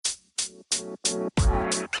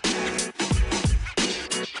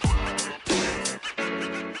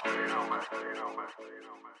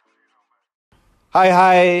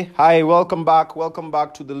Hi, welcome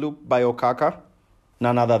back to The Loop by Okaka,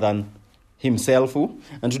 none other than himself.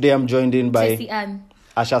 And today I'm joined in by Tracy Ann.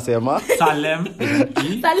 Asha Sema. Salem.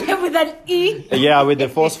 Salem with an E. Yeah, with the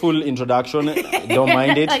forceful introduction. Don't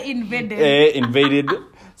mind it. Invaded.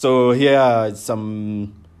 So here are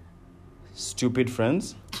some stupid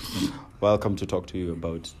friends. Welcome to talk to you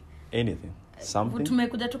about anything. Something.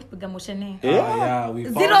 Tumekuja tu kupiga moshene. We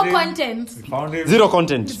found Zero him. content. We found him. Zero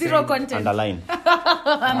content. Zero content. Underline.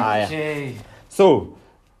 Okay. So,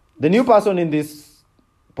 the new person in this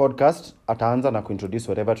podcast ataanza na kuintroduce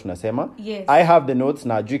whatever tunasema. Yes. I have the notes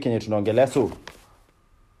na ajui kenye tunaongelea. So,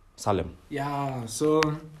 Salem. Yeah, so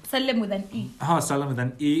Salem with an E. Salem with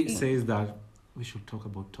an E says that we should talk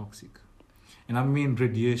about toxic. And I mean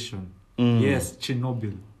radiation. Yes,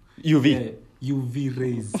 Chernobyl. UV. UV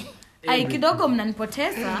rays. Ai kidogo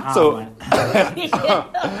mnanipoteza. So,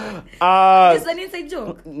 Is an inside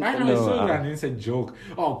joke? I know, it's not an inside joke.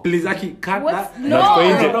 Oh, please, Aki, cut What's that.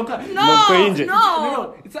 no?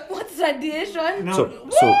 No. It's a, What's radiation? no.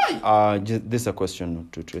 So, this is a question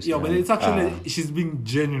to Tracy. Yeah, but it's actually, she's being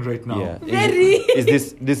genuine right now. Yeah. Very.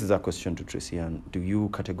 This is a question to Tracy. And do you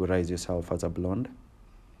categorize yourself as a blonde?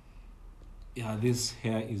 Yeah, this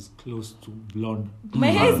hair is close to blonde. My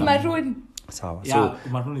hair is maroon. Sawa. Yeah, So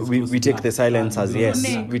maroon is we close to take black. the silence as yes.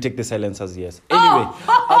 Black. We take the silence as yes. Anyway,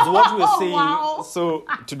 as what we were saying, Wow. so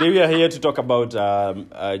today we are here to talk about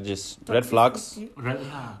just red flags,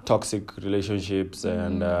 toxic relationships,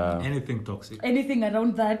 and Anything toxic. Anything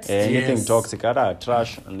around that. anything Yes. toxic,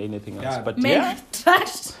 trash, and anything else. Yeah. But Men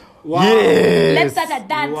trash. Wow. yes. Let's start at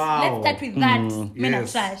that. Wow. Let's start with that. Men are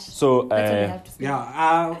Yes. trash. So That's what we have to say.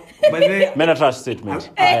 Yeah, but then, men are trash statement.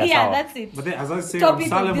 Yeah, sawa. that's it. but then, as I say, Topic I'm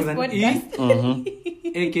Salem of with this an podcast.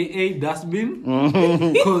 E, aka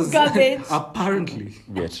dustbin, because Garbage. apparently,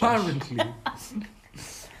 We are trash.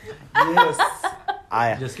 yes,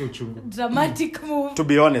 Aya. just go chungu. Dramatic move. To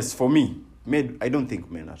be honest, for me, I don't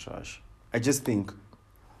think men are trash. I just think,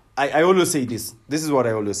 I always say this. This is what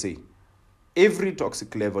I always say. Every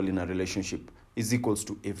toxic level in a relationship is equals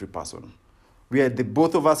to every person. We are the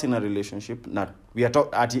both of us in a relationship. Not we are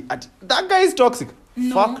that guy is toxic.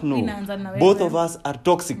 No, Fuck no. inaanza na wewe. Both of us are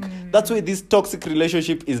toxic. That's why this toxic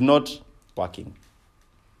relationship is not working.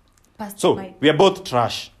 Past So my- we are both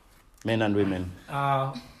trash, men and women.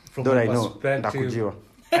 From Don't my I know? perspective, Ndakujiwa.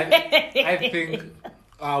 I think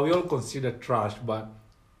we all consider trash, but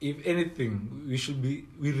if anything,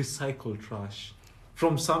 we recycle trash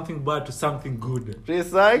from something bad to something good.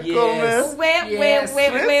 Recycle, Yes. man.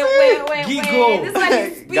 Wait. Giggle. This one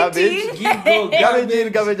is Garbage. spitting. Garbage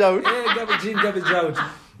in, garbage out. Yeah, garbage in, garbage out.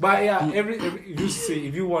 But yeah, every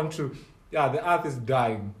if you want to, the earth is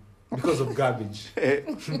dying because of garbage.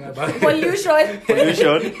 Pollution.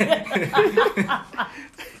 Pollution.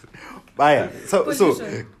 Baya. So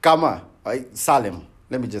Pollution. Kama, Salem,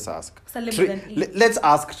 let me just ask. Salem with an E. Let's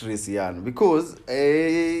ask Tracy Ann because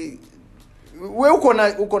we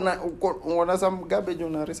ukona some garbage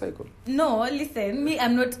una recycle. No, listen. Me,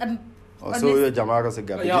 I'm not. So your jamaa kasi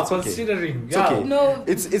garbage. Yeah, It's okay. considering. It's okay. No.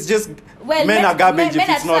 It's just Well, men are garbage men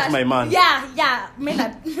if it's are not trash. my man. Yeah. Men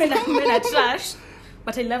are trash.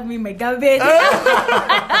 But I love me my garbage.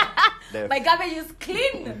 My garbage is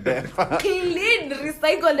clean. Clean.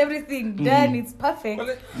 Recycle everything. Done. It's perfect.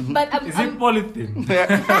 But Is it polythene?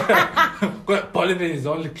 Polythene is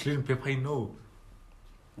only clean paper, I know.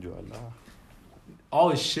 Juala. Oh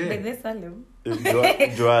By shit. this Salem.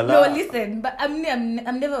 Juala. No, listen. But I'm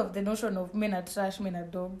never of the notion of men are trash, men are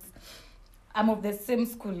dogs. I'm of the same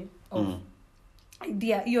school of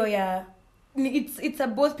idea. It's a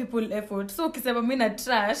both people effort. So kisema men are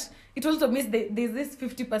trash, it also means there's this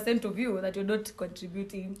 50% of you that you're not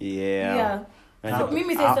contributing. Yeah. And So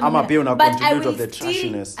mimi I'm a pia una but I contribute will of the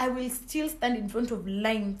trashiness. I will still stand in front of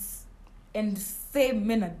lines and say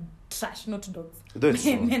men are trash, not dogs. Though it's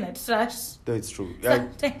true. Men are trash. Though it's true.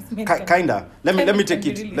 Sometimes men can- Kinda. Let me Sometimes take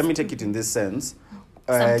can it. be really Let me take it in this sense.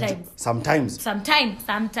 Sometimes.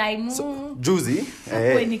 Sometimes. So, Juicy.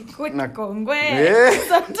 When it could kongwe. Yeah.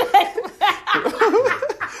 Sometimes.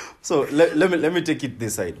 So let me take it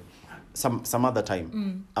this side. Some other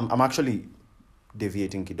time. I'm actually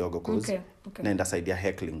deviating kidogo because Okay. naenda side ya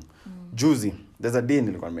heckling. Juicy. There's a day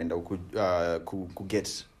nilikuwa nimeenda ku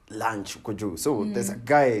get lunch huko juu. So there's a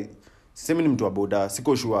guy sema ni mtu wa boda,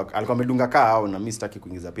 siko sure alikuwa amedunga kaa au na mimi sitaki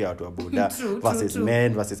kuingiza pia watu wa boda versus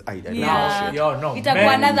men versus I don't know. Yo, no.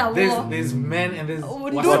 Itakuwa another war. There's men and there's Do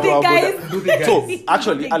the guys. Do the guys. So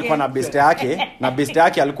actually alikuwa na best yake na best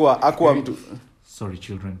yake alikuwa mtu Sorry,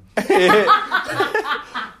 children.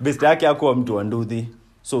 Best yake hakuwa mtu wa nduthi.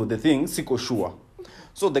 So the thing siko sure.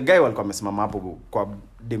 So the guy walikuwa amesimama hapo kwa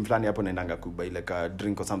dem fulani hapo naendanga kubuy like a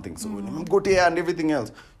drink or something. So nimemgotea and everything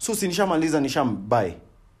else. So sinishamaliza nishambuy.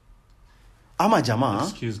 Ama jamaa.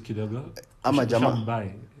 Excuse kidogo. Ama jamaa.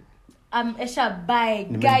 Esha buy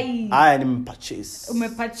guy. Aya nimepurchase.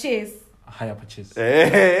 Umepurchase. Higher purchase.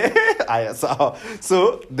 Aya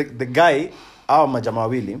so the guy au majamaa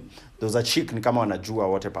wawili there was a chick ni kama wanajua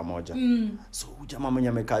wote pamoja. So jamaa mwenye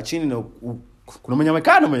amekaa chini na kuna mwenye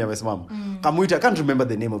amekaa na mwenye amesimama. Kamuita, I can't remember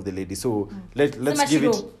the name of the lady. So let's give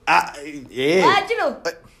it.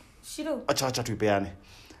 Shiro. Acha tuipeane.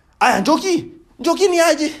 Aya Njoki ni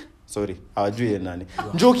aje? Sorry, hawajui nani.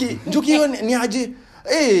 Njoki ni aje?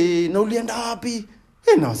 Na ulienda wapi?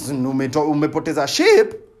 Na umepoteza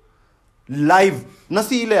shape live. Na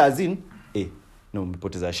si ile azin. Na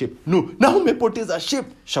umepoteza shape. Na umepoteza shape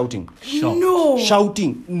shouting. No.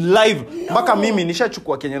 Shouting live. Mpaka mimi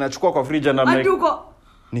nishachukua Kenya nachukua kwa fridge na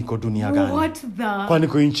niko dunia gani? What the? Kwa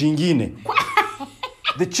niko nchi nyingine.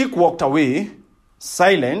 The chick walked away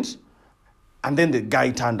silent and then the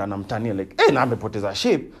guy turned and I'm turning like, na amepoteza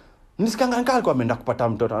shape. Nisikanga kwa ameenda kupata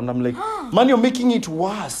mtoto and I'm like, man, you're making it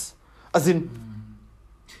worse. As in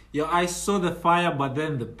I saw the fire, but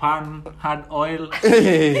then the pan had oil.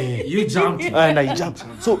 You jumped. And I jumped.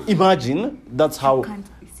 So imagine that's how. Can't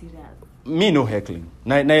be serious. Me no heckling.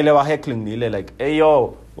 Naelewa heckling ni ile like, hey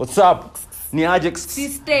yo, what's up? Ni aje.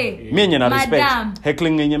 Sister. Me na respect.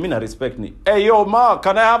 Heckling yenye mimi na respect ni, hey yo ma,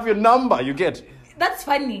 can I have your number? You get. That's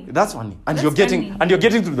funny. And that's you're getting funny. and you're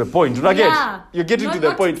getting to the point. You get? You're getting to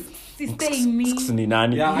the point. Sister me. Ni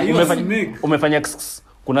nani? Umefanya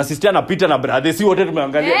kuna sister anapita na brother, si wote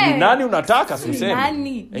tumeangalia ni nani unataka useme.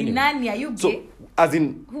 Ni nani are you gay? So as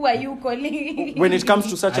in who are you calling? when it comes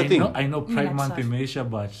to such a thing. I know Pride Month imeisha,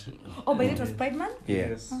 but but it was Pride Month?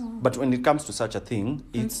 Yes. But when it comes to such a thing,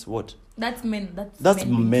 it's what? That's men. That's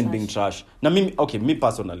men being trash. Now me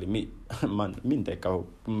personally, me take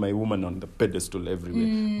my woman on the pedestal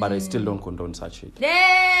everywhere, but I still don't condone such shit.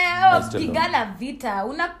 Pigana vita.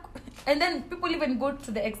 And then people even go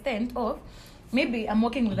to the extent of maybe I'm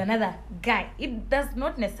working with another guy. It does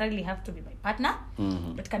not necessarily have to be my partner.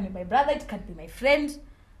 It can be my brother, it can be my friend.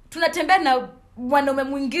 Tunatembea na wanaume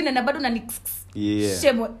mwingine na bado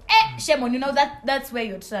shame on, you know that's where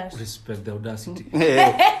you're trash. Respect the audacity.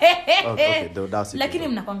 Okay, the audacity. Lakini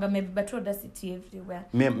mnakwanga maybe audacity everywhere.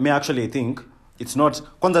 Me actually think it's not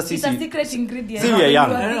kwanza it's a secret ingredient. See we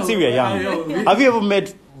are young. Have you ever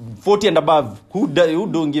met 40 and above who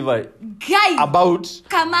don't give a guy about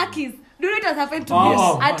Kamakis? Do you know what has happened to me?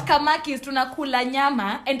 At Kamakis tunakula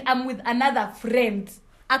nyama and I'm with another friend,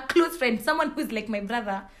 a close friend, someone who's like my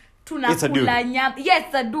brother. Tunakula nyama.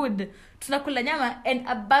 Yes, a dude. Tunakula nyama and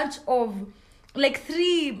a bunch of like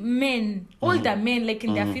 3 men, older men like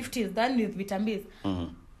in their 50s, done with vitambis.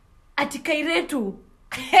 Ati Kairetu.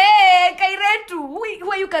 Hey, Kairetu.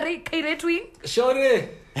 Who are you Kairetuing? Shore.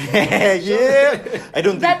 Yeah. I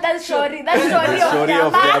don't think that's Shori. That's Shori of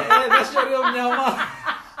nyama. That's Shori of nyama.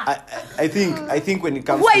 I think when it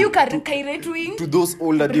comes who are you Kairetuing? To those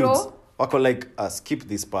older dudes. Wako like skip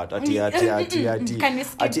this part ati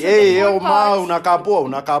hey yo ma unakaa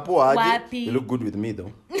poa aje. You look good with me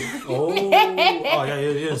though.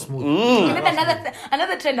 Yeah, smooth.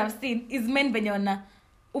 Another trend I've seen is men venye wana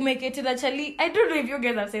umeketi actually. I don't know if you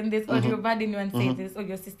guys have seen this or you've heard anyone say this or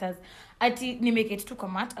your sisters. Ati nimeketi tu kwa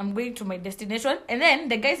mat, I'm going to my destination and then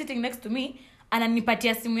the guy sitting next to me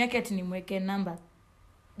ananipatia simu yake ati nimweke number.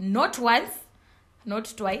 Not once,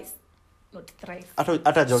 not twice, not thrice.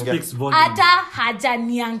 Hata jongea. Hata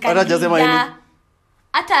hajaniangalia. Hata jasema hivi.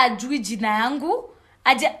 Hata ajui jina yangu.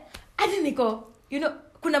 Hadi niko, you know,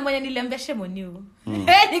 kuna mwenye niliambia shame on you.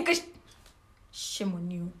 Niko shame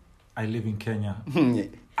on you. I live in Kenya.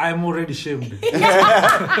 I'm already shamed.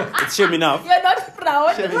 It's shame enough. You're not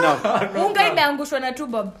proud. Shame enough. Unga imeangushwa na tu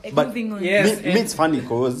bob. Moving on. Yes. Me it's funny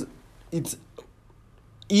because it's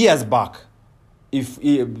years back. If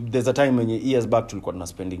there's a time when years back tulikuwa na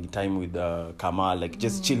spending time with Kamal, like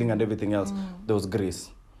just chilling and everything else, there was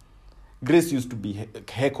Grace. Grace used to be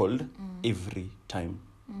heckled every time.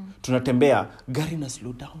 Tunatembea gari na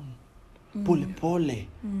slow down. Pole.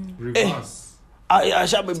 Reverse.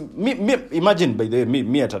 Me imagine by the way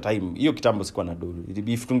me at a time hiyo kitambo sikuwa na do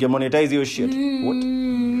if tunge monetize hiyo shit what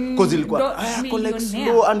cuz ilikuwa collect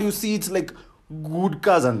slow and you see it's like good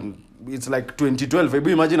cars and it's like 2012.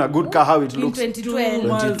 Maybe imagine a good car how it looks.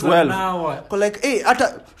 2012. Like hey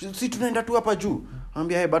hata si tunaenda tu hapa juu.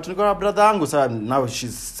 Ambia hey but niko na brother yangu sasa now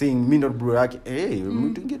she's saying me not bro yake hey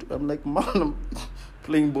I'm like man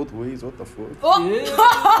Playing both ways. What the fuck? Oh.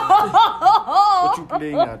 What you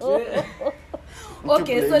playing at?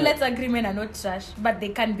 Okay, so let's agree men are not trash, but they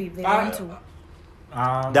can be if they want to.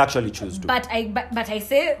 They actually choose to. But I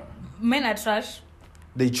say men are trash,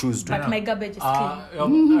 They choose to. but my garbage is clean. I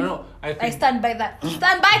don't know. I stand by that.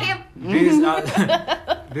 Stand by him.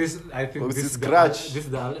 I think Oh, this this is scratch. This is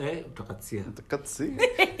the utakatia. Katsi.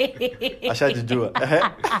 Ashajijua.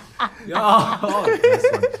 Yeah,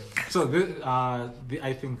 nice one. So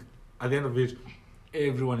I think at the end of it,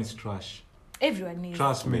 everyone is trash. Everyone needs.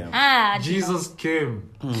 Trust me. Yeah. Jesus came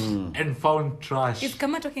and found trash. Is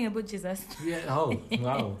Kama talking about Jesus? Yeah. Oh,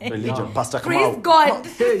 wow. Religion. Yeah. Pastor Praise Kamau. God.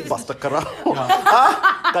 Pastor Karao. Yeah.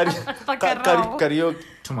 Karaoke.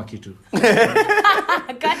 Tuma kitu.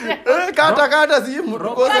 Kata simu.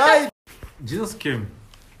 Tuko right. Jesus came.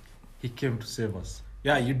 He came to save us.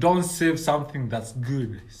 Yeah, you don't save something that's good.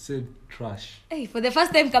 You save trash. Hey, for the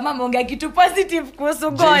first time Kama ameongea kitu positive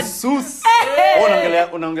kuhusu God. Jesus.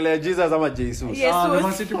 Unaongelea Jesus ama Jesus? Yes. The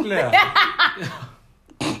Man City player.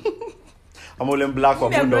 Ama ule black wa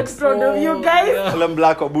I'm not Bulldogs. proud of you guys. Ule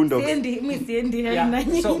black wa Bulldogs. Siendi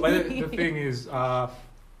Yeah. So, but the thing is,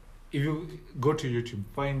 if you go to YouTube,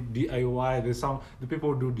 find DIY. There's the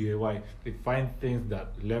people who do DIY. They find things that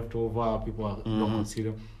left over, people don't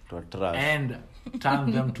consider, Trash. and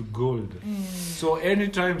turn them to gold. So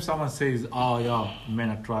anytime someone says, "Oh yeah,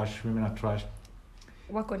 men are trash, women are trash,"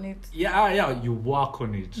 work on it. yeah, you work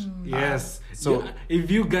on it. Yes. So-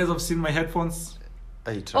 if you guys have seen my headphones,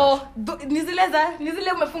 Ay, trash. Oh, ni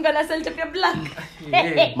zile umefunga na seltape ya black.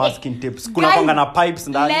 yeah. Masking tips. Kuna Guys, konga na pipes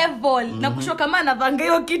ndani. Level. Na kushoka kama anavanga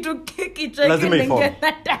hiyo kitu kichwa Lazima iform.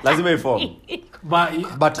 Lazima iform.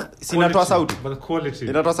 But sinatoa sauti. But the quality.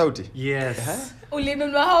 Inatoa sauti. Yes.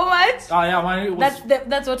 Ulinunua how much? Yeah, man. It was,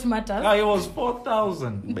 That's what matters. it was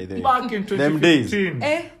 4,000 By the way. back in 2015. Them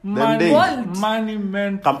days. Money, days. Gold. money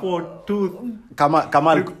meant Kam- for tooth. Kamal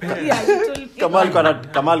Yeah, you told me.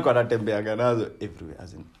 Kamal kwa natembeaga nazo everywhere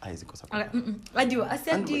as in eyes iko sawa. Wajua,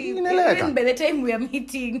 asante. Inaeleweka. Even by the time we are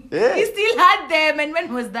meeting, Yeah. he still had them. And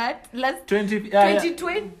when was that? Last 2020? Yeah,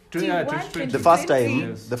 2020.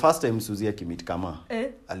 The first time Suzy akimit kama Eh,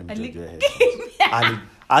 alimjojea headphones.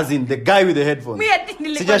 As in the guy with the headphones. Mi ati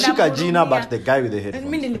nilikuwa Sijashika jina namhurumia. but the guy with the Mi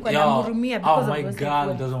headphones. nilikuwa Yo, namhurumia because my of those girl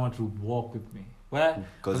headphones. doesn't want to walk with me. Where?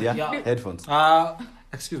 Because yeah, headphones.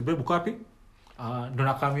 Excuse me, uko wapi? Ndo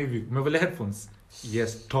nakaa hivi. Umevalia headphones?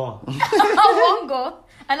 Yes, toa. Uongo.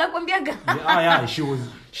 Anakuambiaga. Yeah, she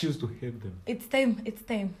used to hate them. It's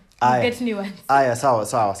time. Aya. Get new ones. Aya, sawa.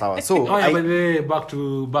 So Oh yeah, but back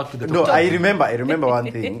to the no, topic. I remember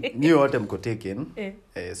one thing. Nyi wote mko taken.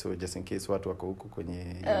 So just in case watu wako huku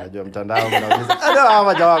kwenye unajua mtandao mnauliza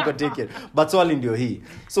ama jamaa wako taken. But swali ndio hii.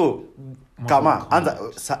 So kama anza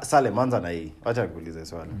Salem anza na hii. Acha nikuulize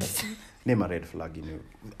swali. Name a red flag in you.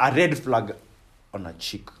 A red flag on a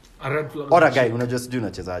chick. A red flag. Or a guy unajua sijui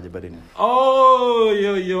unachezaje but anyway. Oh,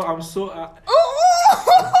 yo, I'm so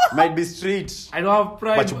Might be straight. I don't have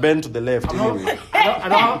pride. But you bend to the left I'm not, anyway.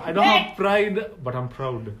 I don't have pride, but I'm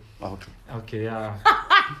proud. Okay, yeah.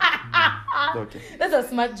 Okay. That's a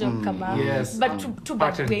smart joke, Kama. Yes. But too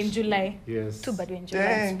bad patent. we're in July. Yes. Too bad we're in July.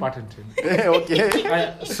 Dang. It's patented. Okay.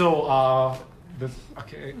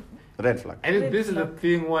 Okay. Red flag. I think this is the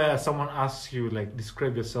thing where someone asks you, like,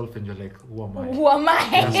 describe yourself, and you're like, who am I? Who am I?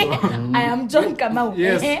 Yeah, so- I am John Kamau.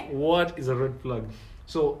 Yes. What is a red flag?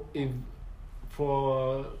 So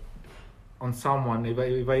on someone, if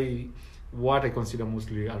I what I consider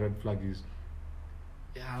mostly a red flag is,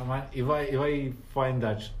 yeah, man, if I find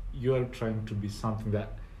that you're trying to be something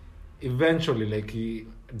that eventually, like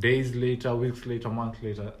days later, weeks later, months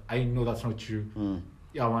later, I know that's not you.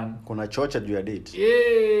 Yeah, man. Kuna chocha juu ya date.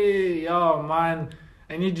 Yeah, man.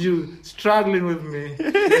 I need you struggling with me.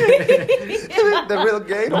 The real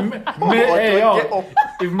game. Hey, yo,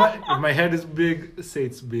 if my head is big, say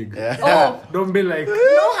it's big. Yeah. Oh. Don't be like, No,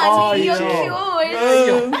 honey, you're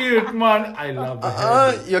yeah. cute. You're cute, man. I love the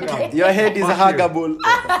head. Your head is Fuck huggable.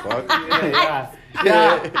 What the fuck?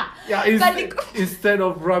 Yeah. Instead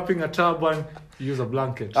of wrapping a turban, use a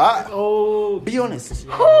blanket. Be honest.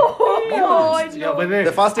 Oh, I Yeah, know. but then,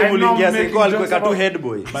 The first time I'm not uliingia making Senko jokes alikuwa tu about- head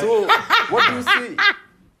boy. So what do you see?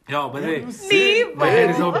 Yeah, but then, Nivo. my head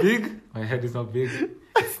is not big. My head is not big.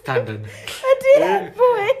 It's standard.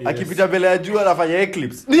 Boy. Akipita mbele ya jua anafanya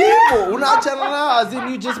eclipse. Nipo unaachana na as in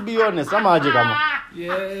you just be honest. Ama aje kama.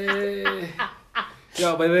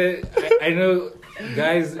 Yeah, but then, I know,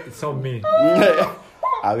 guys, it's not me.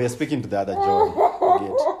 We are speaking to the other John.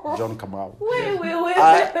 Forget. John Kamau. Wait.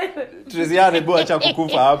 Treziane bu acha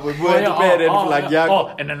kukufa hapo. Bu tupe red flag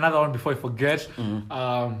yako. And another one before I forget.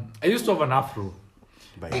 I used to have an afro.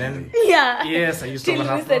 By And then the way. Yeah. yes, I used to Till have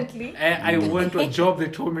an afro. recently. And I went to a job. They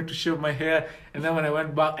told me to shave my hair, and then when I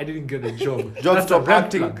went back, I didn't get the job. Job That's stop a red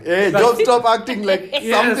acting. flag. Hey, That's- job stop acting like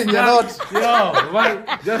something you're not. Yo,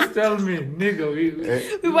 why? Just tell me,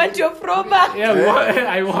 nigga. We want your pro back. Yeah,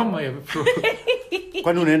 I want my pro.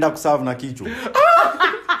 Kwani unaenda kuserve na kichwa?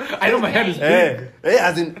 I know my head is big. Hey,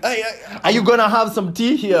 as in, hey, are you gonna have some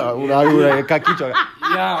tea here? Unaweka kichwa.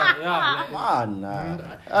 Yeah. Like, Bana.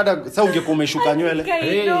 Hata sasa ungekuwa umeshuka nywele.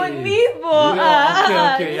 Okay, no Hey. nivo.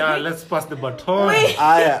 okay, yeah, let's pass the baton.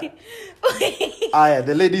 Aya,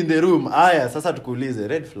 the lady in the room. Aya, sasa tukuulize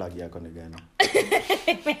red flag yako ni gani?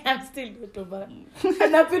 I'm still YouTuber.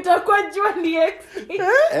 Anapita kwa jua ni ex.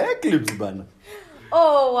 Clips bana.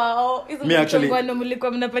 Oh wow. Hizo Me actually- mchongano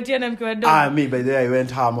mlikuwa mnapatiana mkiwa wadogo. Me by the way I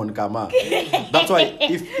went ham on Kama. That's why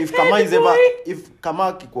if Kama is ever if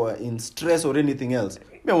Kama kiko in stress or anything else,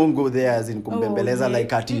 me won't go there as in kumbembeleza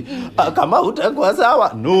like ati Kama utakuwa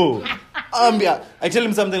sawa. No. I tell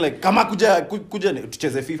him something like Kama kuja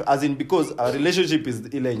tucheze FIFA as in because our relationship is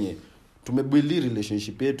ile yenye tumebuild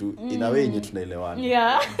relationship yetu in a way yenye tunaelewana.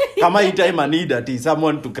 Yeah. Kama hii time I need at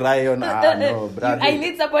someone to cry on. No, brother. I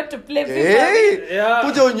need someone to play FIFA. Hey, Yeah.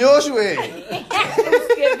 kuja unyoshwe.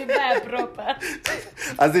 Usikie vibaya proper.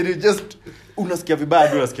 As in you just unasikia vibaya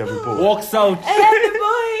hadi unasikia vipoa. Walks out. Head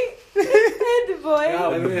boy. Head boy.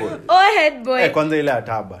 Yeah, Oh head boy. Kwanza ile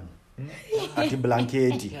ataban. Ati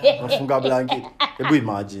blanketi. Unafunga blanketi. Hebu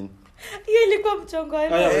imagine. Hiyo ilikuwa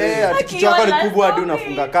mchongano. Ati kichwa chako ni kubwa hadi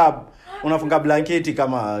unafunga blanketi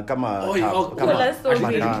kama Wala so actually,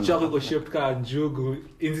 big. kichwa chako iko shaped kama njugu,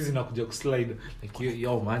 inzi zinakuja kuslide like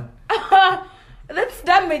yo man. That's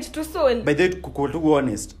damage to soul. By the way, to be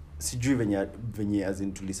honest, sijui venye as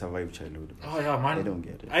in tuli survive childhood. Oh yeah, man. I don't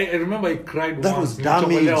get it. I remember I cried That once was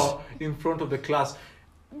damage. in front of the class.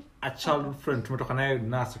 A childhood friend, tumetoka naye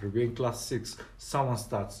nursery, we're in class 6. Someone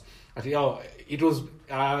starts. It was.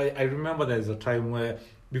 I remember there's a time where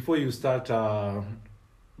before you start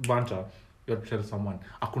banter, you have to tell someone,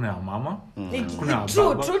 "Hakuna ya mama." Hakuna ya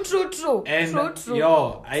baba." True. And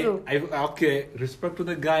True. I okay, respect to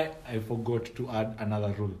the guy, I forgot to add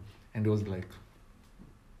another rule. And it was like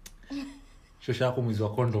shosha yako mwizi wa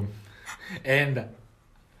condom. And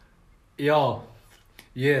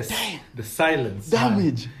yes, the silence.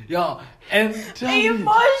 Damage. And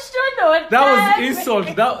Emotional. that was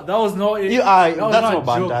insult. That was no That's not no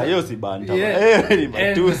banta. joke. Hiyo si banta. Yeah. But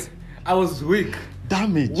And I was weak.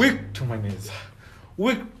 damage. Weak to my knees.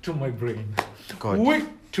 Weak to my brain. God. Weak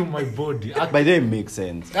to my body. By the way, makes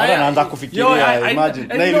sense. Hata naanza kufikiria imagine.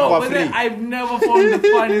 Na no, ilikuwa but free. then I've never found the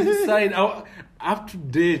funniest side. Up to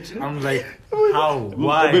date, I'm like, how?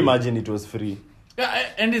 Why? Hebu imagine it was free. Yeah,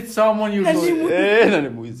 and it's someone you know. Na ni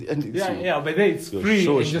mwizi. And it's you. Yeah, but then it's You're free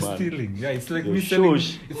shush, and just man. stealing. Yeah, it's like You're me selling.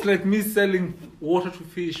 shush. It's like me selling water to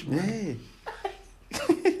fish. Man. Hey.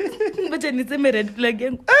 But niseme red flag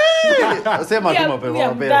yangu. Sema tu Yeah, mapema yeah,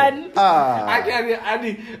 I'm mapema. done.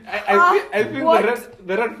 I think What?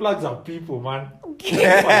 the red flags are people, man.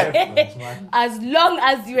 Red flags, man. As long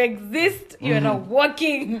as you exist, you're a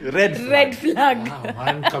walking Red flag.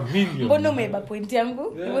 Man, chameleon. Mbona umeiba point yangu?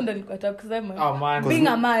 Hivyo ndo nilikuwa nataka kusema. Oh, man. Being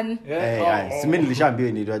a man. Si mimi nilishaambiwa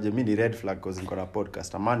inaitwaje, mimi ni red flag because niko na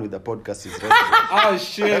podcast. A man with a podcast is red flag. Oh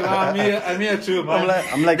shit, I'm here too, man.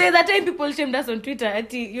 I'm like There's a time people shamed us on Twitter.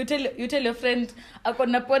 Ati you tell your friend ako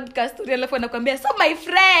na podcast alafu anakuambia, so my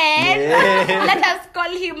friend, let us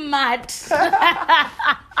call him Matt.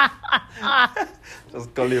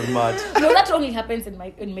 just call him mad. No, that only happens in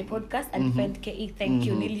my podcast and friend KE. Thank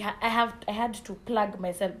you. I had to plug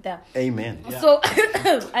myself there. Amen. Yeah. So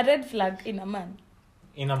a red flag in a man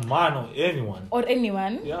In a man or anyone. or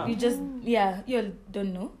anyone, Yeah. you all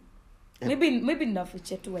don't know. Maybe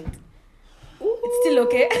nafiche tu white. It's still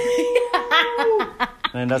okay.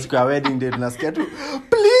 Naenda siku ya wedding date nasikia tu,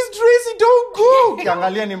 please Tracy don't go.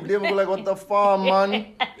 Kiangalia ni mdemu like what the fuck man.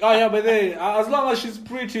 Oh yeah, but they as long as she's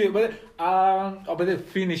pretty, but they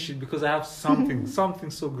finish it because I have something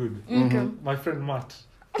so good. Okay. My friend Matt.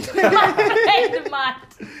 Red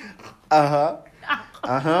Matt.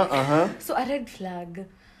 So a red flag.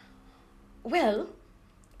 Well,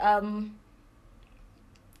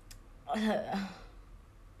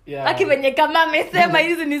 Yeah. aki venye kama amesema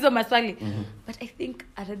hizi nizo maswali. But I think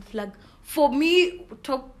a red flag for me,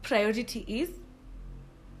 top priority is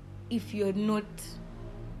if you're not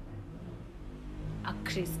a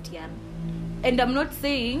Christian. And I'm not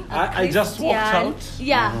saying a I just walked Christian. out.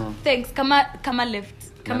 Yeah, thanks. Kama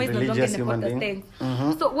left. Kama is no longer religious in the human podcast. being.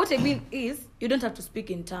 Thanks. So what I mean is, you don't have to speak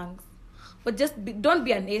in tongues, but just don't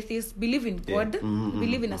be an atheist. Believe in God.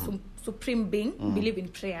 Believe in a supreme being. Believe in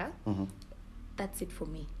prayer. That's it for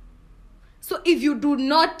me. So if you do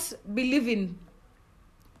not believe in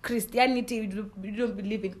Christianity, you don't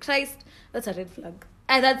believe in Christ, that's a red flag.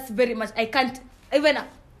 And that's very much, I can't, even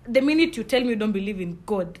the minute you tell me you don't believe in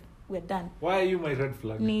God, we're done. Why are you my red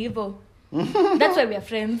flag? Ni hivyo. That's why we are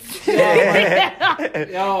friends.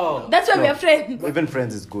 Yo. That's why we are friends. Even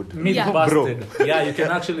friends is good. Meat Yeah. busted. Yeah, you can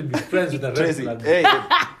actually be friends with a red Tracy, flag.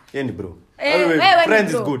 hey, ni bro. Eh, Anyway, wewe ni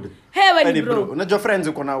friends bro. is good. Wewe ni Any bro. Unajua friends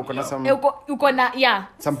uko na some Uko na, yeah.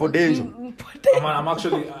 some potential. I'm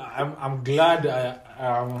actually I'm glad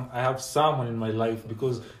I have someone in my life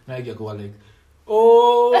because now I go like,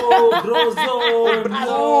 oh, brozo,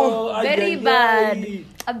 no, Very bad.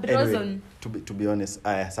 A brozon. Anyway, to be honest,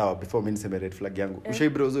 sawa before mimi niseme red flag yangu. Ushai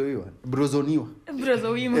brozoniwa? Brozoniwa.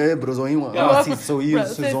 Brozoimo. Brozoniwa. Yeah. Ah, si so hiyo Bro,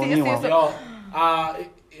 so- sizoniwa.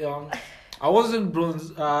 Yo, I wasn't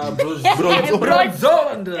bronzed.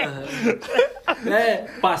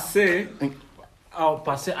 Passé.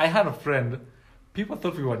 I had a friend. People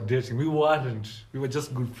thought we were dating. We weren't. We were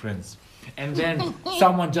just good friends. And then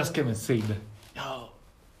someone just came and said, yo,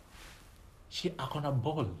 she akona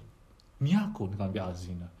ball. Miyako nikamwambia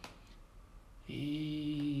azina.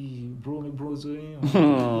 Bro,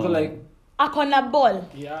 so like, Akona ball.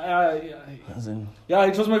 yeah. As in, Yeah,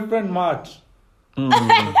 it was my friend Matt.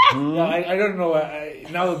 Yeah, I don't know.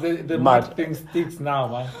 Now the Matt. Matt thing sticks now,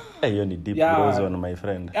 man. hey, you need deep Yeah. brozon, my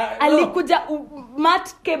friend. Alikuja,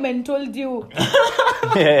 Matt came and told you.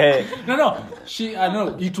 No. I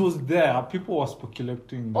know it was there. People were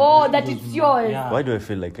speculating. Oh, It that was it's me. yours. Yeah. Why do I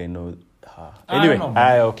feel like I know her? I Anyway, don't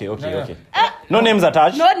know. okay. Yeah. No names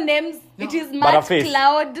attached. No names. It is But a Matt face.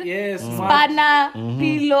 Cloud, Yes, Matt. Spanner,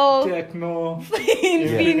 Pillow, Techno. in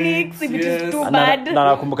Phoenix, if it is Yes. too Na bad.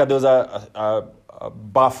 nakumbuka there was a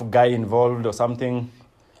buff guy involved or something.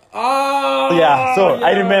 Oh, Yeah, so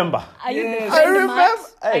I remember. Are you Yes. the I friend remember. Matt?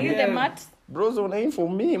 Are you Yeah. the Matt? Brozon ain't for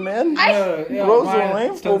me, man. Yeah, Bros man. are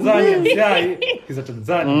in for Tanzanian. me. Yeah, he's a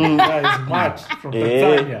Tanzanian. Yeah, he's Matt from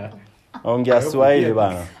Tanzania. Ongea Swahili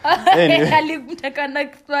bana. Anyway. Alimtaka na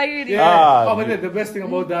Kiswahili. Yeah. Ah, But the best thing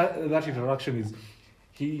about that interaction is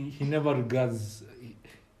he never regards.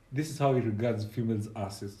 This is how he regards females'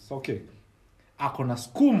 asses. It's okay. Akona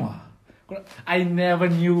skuma. I never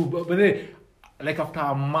knew, but then, like after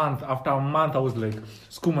a month, I was like,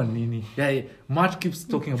 skuma nini. Yeah. Matt keeps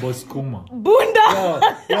talking about skuma.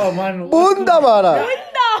 Bunda. Yo, man. Bunda bana.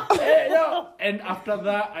 Yo. And after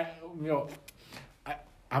that,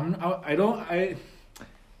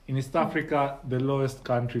 in East Africa, the lowest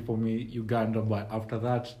country for me, Uganda, but after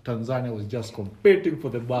that, Tanzania was just competing for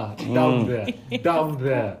the bar down there.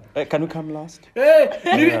 Can we come last?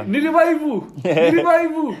 Hey, nilivaivu. Yeah.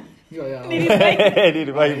 Revival. Yeah,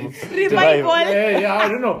 I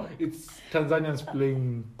don't know. It's Tanzanians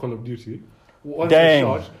playing Call of Duty. Once Dang.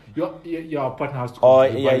 you shot, your partner has to. Oh,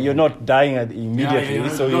 come to yeah, revive you're you. not dying immediately, Yeah,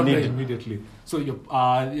 so you not need. immediately. So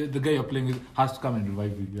the guy you're playing with has to come and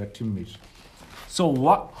revive you, your teammate. So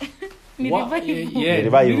what? Nilivaivu. Yeah,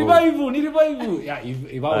 nilivaivu. Yeah,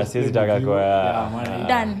 if I was Siwezi playing taka with you, kwa- yeah, man.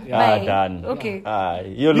 Done. Yeah. Bye. Done. Okay.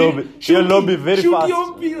 Your lobby very shoot fast. Your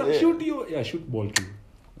mpira, shoot your, yeah, shoot ball too.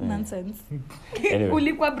 Nonsense. Anyway,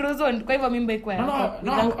 Ulikuwa brozon, kwa hivyo mimba ikuwa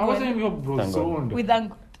No, I wasn't even bro. Thank God. with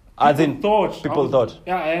uncle. as in Thought. people thought.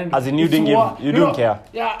 Yeah, and As in you it's didn't give- what- you didn't care.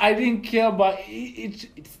 Yeah, I didn't care, but it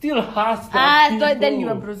still hurts. So then you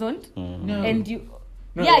were brozoned No. and you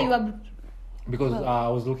No, yeah no. you were Because I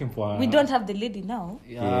was looking for. we don't have the lady now.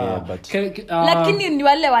 Yeah, but- Lakini ni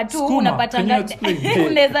wale watu Skuma, unapata can you explain?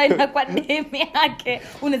 unaweza enda kwa dem yake,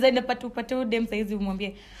 unaweza enda upate dem saizi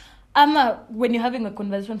umwambie ama when you're having a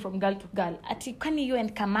conversation from girl to girl ati kwani you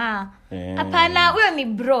and kama hapana huyo ni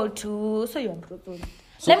bro tu, so you are bro tu.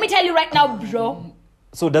 Let me tell you right now bro,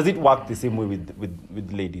 So does it work the same way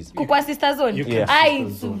with ladies? kukwa sister zone You can't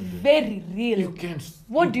it's sister zone. very real. You can't.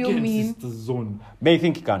 What you do you can't mean? sister zone. May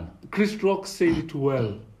think you can. Chris Rock said it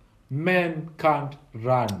well. Men can't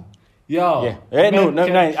run. Yeah. Yeah. No, men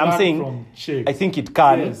can't I'm run saying from chicks. I think it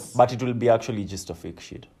can, Yes. but it will be actually just a fake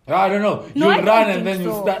shit. I don't know. No, You I don't run think and then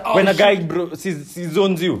you so. start. Oh, When a guy shit. he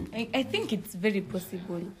zones you. I think it's very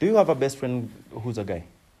possible. Do you have a best friend who's a guy?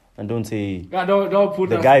 And don't say. Yeah, don't put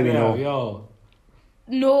The us guy we there, know. Yo.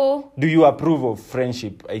 No, Do you approve of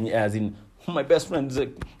friendship? As in, my best friend is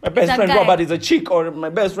my best a friend guy. Robert is a chick, or my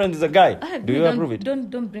best friend is a guy. Do you don't, approve it?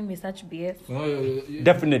 Don't bring me such BS. No,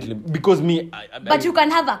 Definitely, because me. But you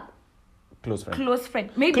can have a close friend. close friend.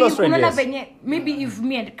 Maybe Close friend, unaona yes. venye, maybe if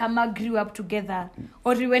me and Kama grew up together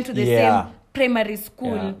or we went to the Yeah. same primary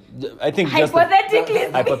school. Yeah. I think just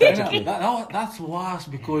Hypothetically, hypothetically. That's worse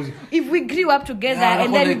because if we grew up together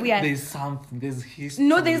and then we are there's something, there's history.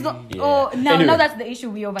 no, there's no. Yeah. Oh, now Anyway. that's the issue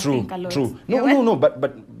we True, overthink a lot. true. Yeah, No, but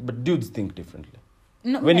but dudes think differently.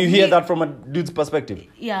 No, When you hear that from a dude's perspective.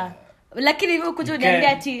 Yeah. Lakini hivyo kuja uniambia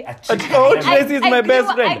ati Oh, Tracy is my best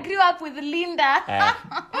I friend. grew up with Linda.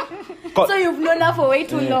 Call- So you've known her for way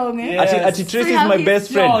too long. Eh? Yeah. Ati So Tracy you is have my his-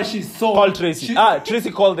 best friend. No, she's so... Call Tracy.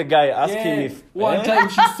 Tracy called the guy, ask him if One time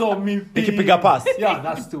she saw me... nikipiga pass. Yeah,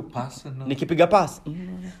 that's still personal. Nikipiga pass. No,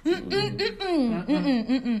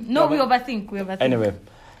 we overthink. Anyway,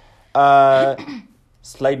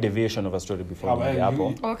 slight deviation of a story before the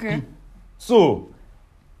apple. Okay. So,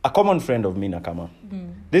 a common friend of mine Nakama.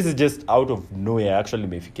 This is just out of nowhere. Actually,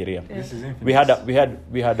 mefikiria. This is infinite. We had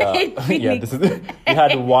yeah. This is we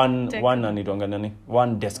had one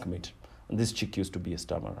desk mate, and this chick used to be a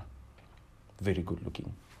stammerer, very good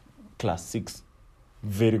looking, class 6,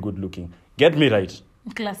 very good looking. Get me right,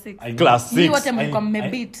 Classic. class Me 6. what mlikuwa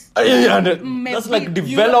mmebit. Yeah, and that's like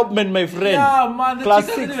development, my friend. Yeah, man, the Class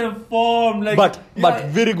chick 6. hasn't even formed. Like, But yeah.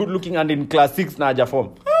 very good looking, and in class 6 na haja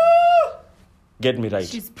form. Get me right.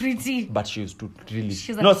 She's pretty. But she used to really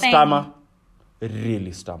She's a not thing. stammer,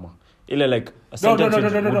 really stammer. Ile like a sentence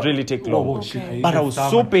would really take long. Oh, shit, Okay. But I was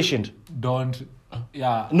so patient. Don't...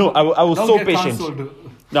 Yeah. No, I was Don't so get patient. cancelled.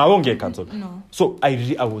 No, I won't get cancelled. No. So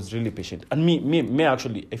I was really patient, and me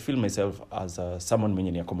actually, I feel myself as someone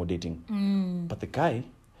mwenye ni accommodating. But the guy,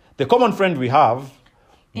 the common friend we have,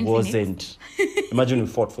 In wasn't. Imagine we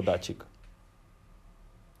fought for that chick.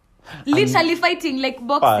 Literally fighting like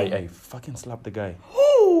boxing. I fucking slapped the guy.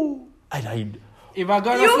 Ooh. I died. If I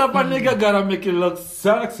gotta slap a nigga, gotta make it look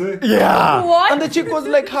sexy. Yeah. What? And the chick was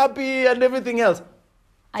like happy and everything else.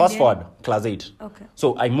 Fast Again? forward, class 8. Okay.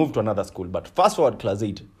 So I moved to another school, but fast forward, class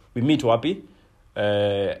 8. We meet Wapi.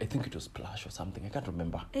 I think it was Splash or something. I can't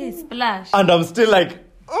remember. Hey, splash. And I'm still like,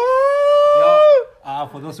 oh.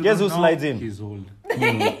 For those who Guess don't who know, slides in? he's old.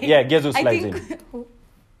 Yeah, guess who I slides think. in?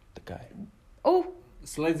 The guy. Oh,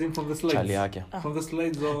 Slides in from the slides. Chali yake. From the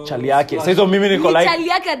slides or... Chali yake. Splash. So hizo mimi niko like, Charlie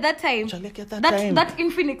Yake at that time. Chali yake at that time. That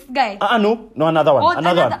Infinix guy. No, another one. Oh,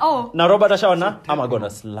 another one. another- oh. Na Robert ashaona, I'm gonna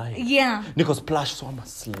slide. Yeah. Niko splash, so I'm a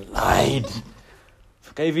slide.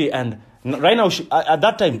 Fika hivi, and right now, at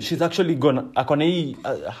that time, she's actually gonna, akona hii,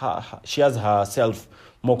 she has herself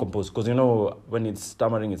more composed. Because, you know, when it's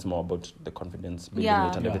stammering, it's more about the confidence, building Yeah.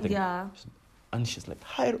 it and everything. Yeah. And she's like,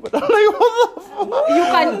 hi, Robert. I'm like, what the fuck? You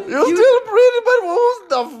can. You're still pretty, but who's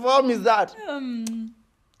the fuck is that?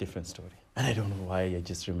 Different story. And I don't know why I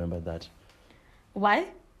just remember that. Why?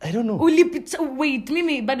 I don't know. Wait,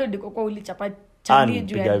 mimi bado ndiko kwa ulichapa Charlie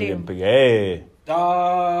juu ya dem. Hey.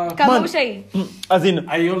 Kama Man. ushai. As in,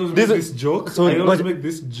 I always make this joke. Sorry, I always but- make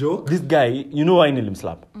this joke. this guy, you know why I him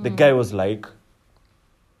slap? The guy was like,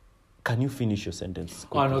 can you finish your sentence?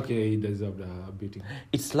 Oh, no, okay, he deserved a beating.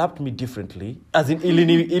 It slapped me differently. As in,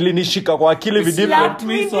 ilinishika kwa akili vi Slapped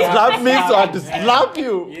different. me Slapped me so I had to slap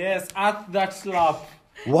you. Yes, at that slap.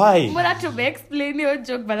 Why? Mbona to explain your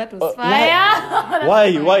joke, but that was Uh, fire.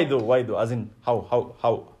 Why though? As in,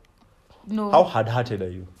 how No. hard-hearted are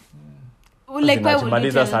you? Like As why in, would you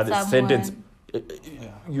Maliza's tell had a someone? sentence.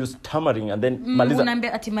 You stammering and then Maliza.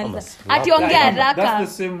 Unaambia ati I'ma maliza. slap Ati that ongea guy. That's the haraka.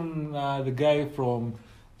 same, the guy from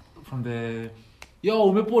the... Yo,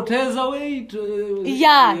 umepoteza weight.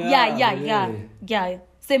 Yeah.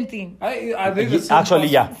 Same thing. I think the same Actually,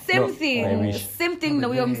 yeah. Same No, I thing. wish. Same thing na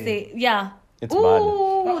huyo mse. Yeah. It's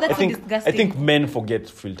Ooh, bad. that's I think disgusting. men forget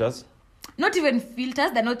filters. Not even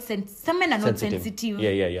filters, they're not some men are not sensitive.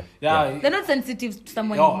 Yeah. Yeah. They're not sensitive to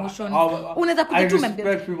someone's Yo, emotions. I Unaweza I kuja tu respect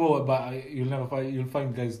umembe- people, but you'll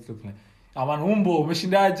find guys look like, umbo,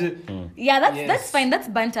 umeshindaje? Yeah, that's Yes. fine. That's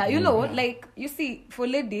banter. You know, like you see, for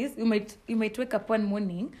ladies, you might wake up one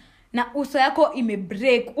morning na uso yako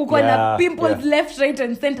imebreak, uko na Yeah, pimples yeah. left, right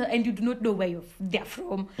and center, and you do not know where they're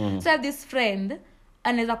from. So I have this friend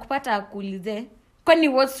anaweza kupata akuulize kwani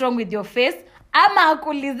what's wrong with your face, ama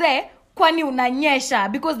akuulize kwani unanyesha,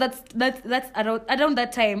 because that's around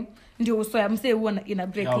that time ndio uso ya msee huwa ina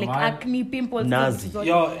break, Yo, like man. acne, pimples, Nazi. zote.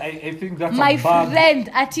 Yo, I think that's My a bad... friend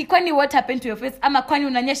ati kwani what happened to your face, ama kwani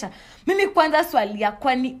unanyesha. Mimi kwanza swali ya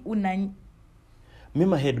kwani Me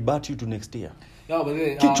my head bat you to next year. Yeah, but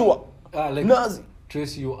they, Kichwa. like Nazi.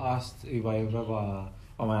 Tracy, you asked if I've ever...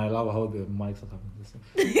 Oh man, I love how the mics are coming.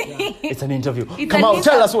 Yeah. It's an interview. It's Come an out,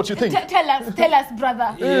 inter- tell us what you think. Tell us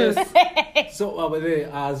brother. Yes. So, but they,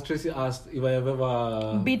 as Tracy asked if I have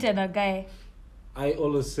ever... Beaten a guy. I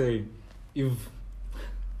always say, if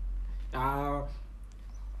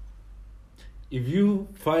you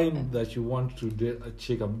find that you want to date a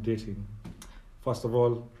chick I'm dating, first of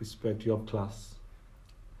all, respect your class.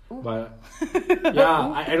 But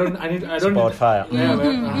yeah, I don't About need, fire. Yeah,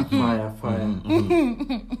 man, fire.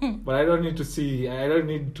 But I don't need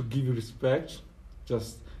to give you respect.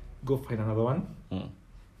 Just go find another one.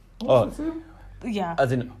 What's the same? Yeah.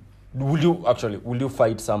 As in, will you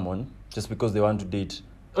fight someone just because they want to date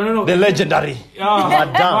Oh, no. the legendary Yeah,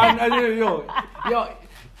 Madame?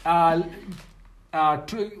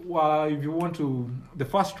 If you want to, the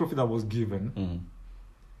first trophy that was given, Mhm.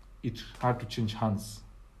 it had to change hands.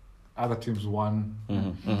 Other teams won. I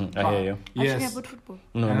hear you. Actually, Yes. about football.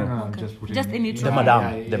 No. I'm just putting Just any yeah, trophy. Madame,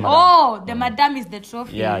 yeah, the yeah. Madame. Oh, the madam is the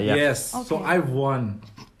trophy. Yeah. Yes. Okay. So I've won,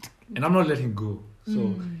 and I'm not letting go.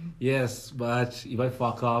 So yes, but if I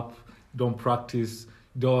fuck up, don't practice,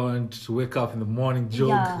 don't wake up in the morning, jog,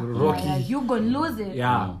 Yeah. Rocky. Yeah, you gonna lose it.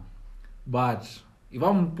 Yeah. But if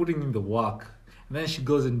I'm putting in the work, and then she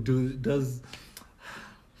goes and does.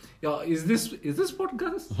 Yo, is this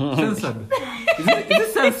podcast censored? Is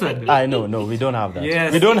it censored? I know. No, we don't have that.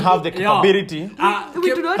 Yes. We don't have the capability,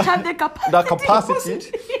 We do not have the capacity. the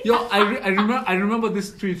capacity. Yo, I remember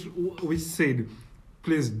this tweet which said,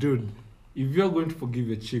 "Please, dude, if you're going to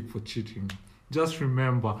forgive a chick for cheating, just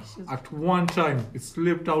remember at one time it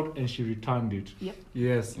slipped out and she returned it." Yep.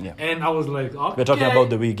 Yes. Yeah. And I was like, okay. We're talking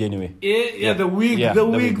about the wig anyway. Yeah, the wig, Yeah, the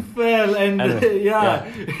the wig wig. fell, and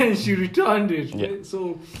Anyway, and she returned it. Yeah.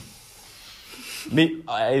 So Me,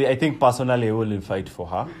 I think personally I will fight for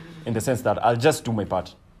her in the sense that I'll just do my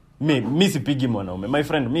part. Me sipigi mwanaume. My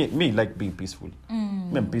friend, me like being peaceful.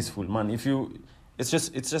 Me, I'm peaceful, man. It's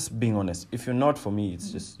just being honest. If you're not for me,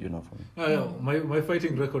 it's just you're not for me. my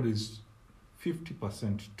fighting record is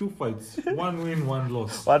 50%. 2 fights, 1 win, 1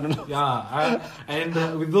 loss. I don't know. Yeah,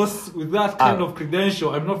 with that kind of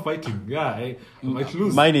credential, I'm not fighting. Yeah, I might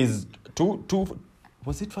lose. Mine is two.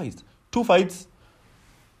 Was it fights? 2 fights.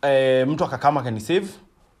 Mtu akakama can save.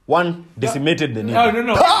 1 decimated the nigga.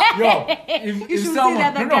 No. Yo, if should see someone, the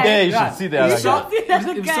other no, guy. Yeah, you should see the other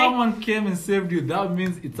guy. If someone came and saved you, that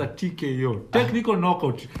means it's a TKO, technical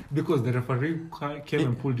knockout, because the referee came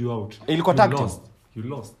and pulled you out. Ilikuwa You tag team. lost. You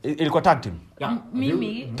lost. Ilikuwa tag team. Yeah.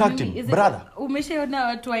 Mimi, Tag team, is it- brother. Umeshaona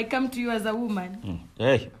watu I come to you as a woman.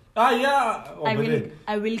 Hey. Yeah. Oh,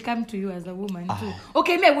 I will come to you as a woman too.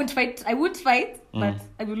 Okay, me I won't fight, but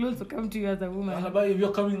I will also come to you as a woman. But if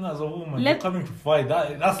you're coming as a woman, Let- you're coming to fight.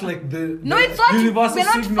 That's like the No, the it's not. universal We're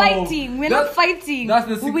not signal. fighting. We're not fighting. That's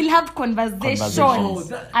the We sig- will have conversations Oh,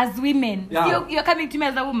 that- as women. Yeah. You're coming to me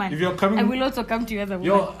as a woman. If you're coming- I will also come to you as a woman.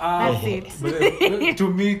 Yo, That's it. But,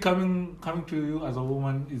 to me, coming to you as a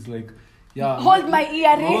woman is like, yeah. Hold my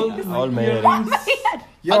earrings. Hold my earrings.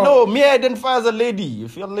 Yo, No, me I identify as a lady.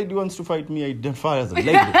 If your lady wants to fight me, I identify as a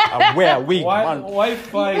lady. I wear a wig, man. why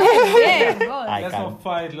fight? Yeah, God. I Let's can't. not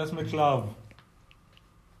fight. Let's make love.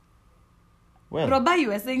 Well, Roba, you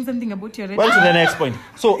were saying something about your red well, to the next point.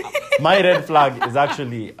 So, my red flag is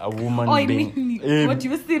actually a woman Oh, I being... mean, what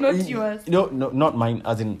you see, not yours. No, not mine.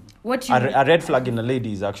 As in, What you a red flag in a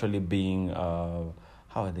lady is actually being... how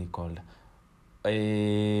are they called?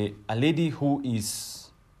 A lady who is...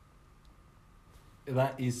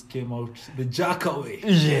 That came out the jack away.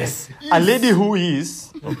 Yes. A lady who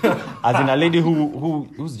is... as in a lady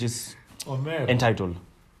who's just Oh man. entitled.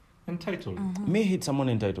 Entitled. May hate someone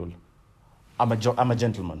entitled. I'm a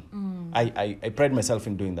gentleman. I pride myself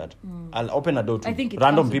in doing that. I'll open a door to I think it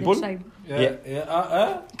random comes with people. the tribe.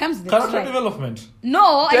 Yeah. Comes with the Character tribe. development.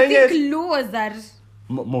 No, I Dang think it. laws are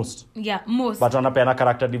Most. most. But wanapeana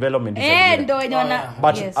character development. is a And year. when you're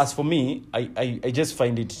But yes. as for me, I just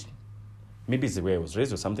find it, maybe it's the way I was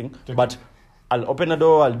raised or something, but I'll open a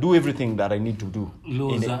door, I'll do everything that I need to do.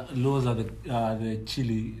 Laws In are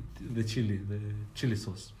the chili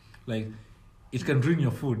sauce. Like it can ruin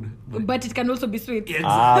your food. but it can also be sweet.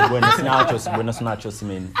 buenos nachos,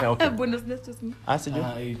 man. Okay. Bonus, that's just me.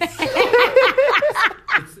 Asiju.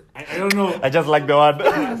 I don't know. I just like the word.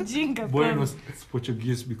 Jinga. Buenos, it's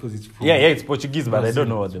Portuguese because it's from Yeah, it's Portuguese, but I don't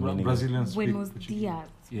know what the Brazil. meaning is. Brazilians speak Buenos Portuguese. dias.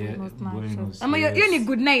 Yeah, Buenos buenos, nachos. Ama yes. you need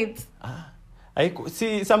good night.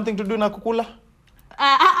 See something to do na kukula?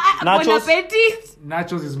 Bon Nachos? appetit.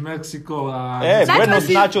 Nachos is Mexico. Eh, Nachos buenos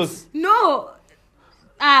is- nachos. No.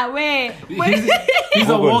 Wait. He's a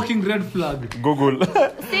Google. walking red flag. Google.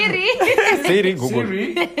 Siri. Siri, Google.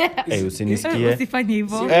 Siri, Eh, usinisikie. Usifanye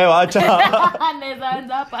hivyo. Wacha. Anaweza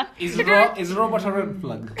anza hapa. is Robert a red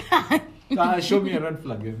flag? Show me a red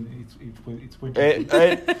flag. And it's pointing.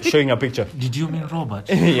 Showing a picture. Did you mean Robert?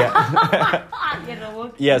 Yeah. You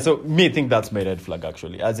know, Yeah, so me think that's my red flag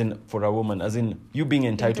actually. As in for a woman, as in you being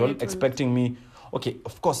entitled. Expecting me. Okay,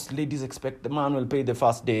 of course ladies expect the man will pay the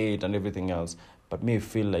first date and everything else. But me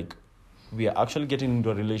feel like we are actually getting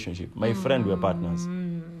into a relationship. My friend, we are partners.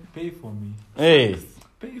 Pay for me. Hey,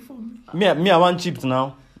 Pay for me. me I want chips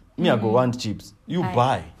now. Me I go want chips. You Aye.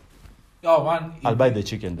 buy. Oh man. I'll buy the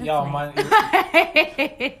chicken. Then. Yeah, man.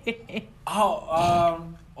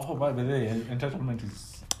 Oh, by the way, entitlement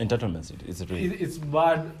is Entitlement is real. It's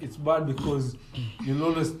bad. It's bad because you'll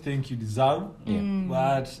always think you deserve.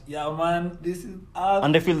 But yeah, man, this is us.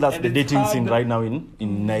 And I feel that's and the it's dating scene hard. right now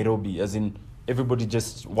in Nairobi, as in everybody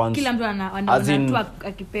just wants. Kila mtu As in- anaona tu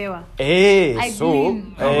akipewa. Hey, I so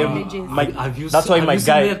blame privileges. Have you that's seen, why have my you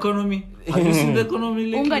seen the guy. economy? Have you seen the economy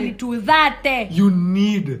lately? Unga ni tuzate. You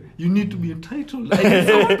need to be entitled. I need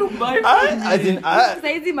someone to buy from me. As in,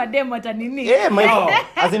 Saizi madem wata nini? yeah,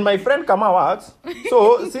 as in my friend Kama works.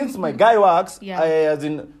 So since my guy works, Yeah. as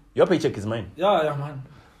in your paycheck is mine. Yeah, man.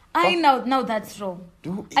 Now that's wrong.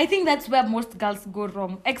 Do- I think that's where most girls go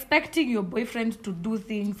wrong. Expecting your boyfriend to do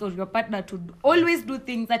things or your partner to always do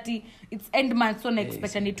things that it's end month, so na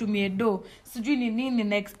expect anitumie do. Sijui ni nini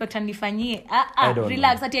na expect anifanyie. I don't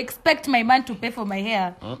Relax. know. That you expect my man to pay for my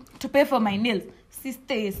hair, to pay for my nails.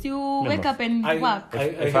 Sisters, you wake up and work.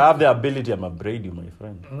 If I have the ability, I'm a braid you, my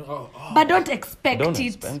friend. But don't expect Don't it.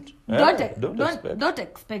 expect. Don't Yeah, don't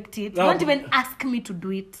expect. it. No, Don't even ask me to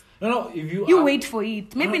do it. No, if you You wait for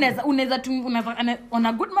it. Maybe unaweza on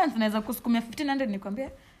a good month unaweza kusukumia 1500 nikwambia.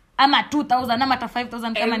 Ama 2000 ama hata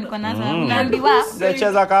 5000 kama niko nazo. Unaambiwa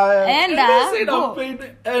Cheza kawe. enda. I said go. I'm paying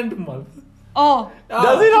end month. Oh.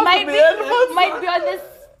 Does it have Might to be be, end month? might be on the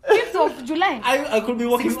 5th of July. I could be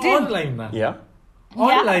working 16. online now. Yeah.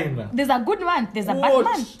 Online. Yeah. There's a good month. There's a bad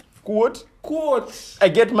month. Quote. I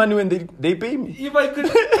get money when they pay me. If I could,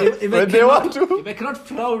 if I When they cannot, want to. if I cannot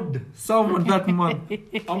fraud someone that month,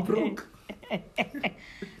 I'm broke.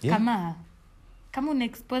 Yeah. Kama una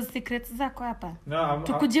expose secrets zako hapa. No,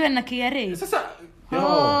 Tukujiwe na KRA. Sasa,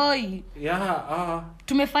 yo, Oi. yeah,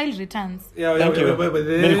 Tumefile returns. yeah, Thank you. but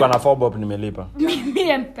Mimi niko na fob nimelipa.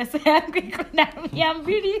 Mimi mpesa yangu iko na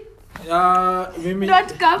 200. Mimi,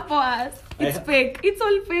 Don't come for us. It's I- fake. It's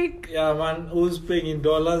all fake. yeah, man, who's paying in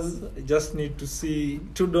dollars? I just need to see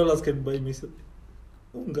 $2 can buy me some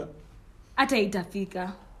unga. Hata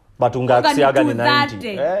itafika. But unga kusiaga ni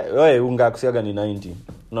 90. 230. Wewe unga kusiaga ni 90.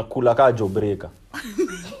 Unakula ka job breaker.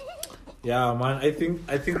 Yeah, man, I think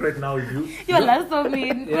right now you You're last so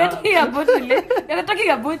mean. Yeah. We're talking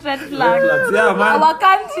about red flag. Red flags, yeah, man. Our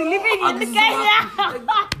country living in Kenya.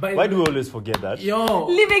 By- Why do we always forget that? Yo,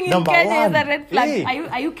 Living in Number Kenya is a one. red flag. Hey.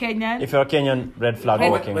 Are you Kenyan? If you're Kenyan, red flag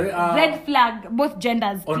Red- working. Red flag, both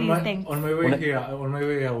genders, on please. my Thanks. on my way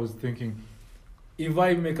here, I was thinking, if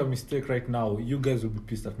I make a mistake right now, you guys will be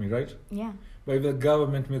pissed at me, right? Yeah. But if the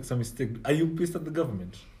government makes a mistake, are you pissed at the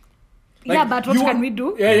government? Yeah, but what can we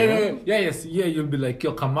do? Yes. You'll be like,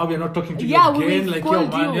 yo, come on, we're not talking to you Yeah, we again. will Like, yo,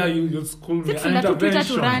 scold man, you. yeah, you'll school me. Six to Twitter to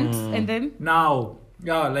Intervention. rant and then Now,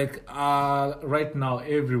 yeah, like right now,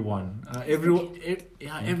 everyone,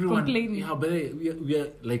 Complaining. yeah, but we are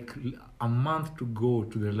like a month to go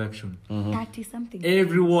to the election. 30 something.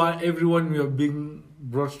 Everyone we are being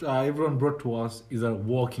brought, everyone brought to us is a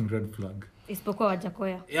walking red flag. Isipokuwa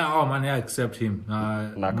Wajakoya. Yeah, oh man, yeah, except him.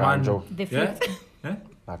 Kanjo. The Yeah, fifth. yeah?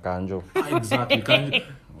 Akanjo. Exactly.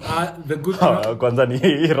 The good thing. Kwanza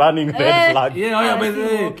ni running red flag. Yeah,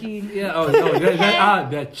 but Walking.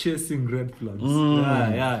 they're chasing red flags.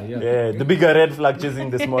 Yeah. Yeah, the bigger red flag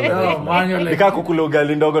chasing the smaller Oh, red flag. man, you're like- Nika kukula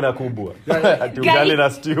ugali ndogo na kubwa. Ati ugali na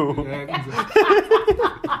stew.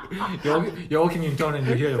 You're walking in town and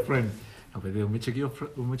you hear your friend. Oh, but umecheck your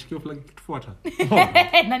flag ikitufuata.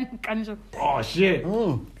 Nani Kanjo. Oh shit.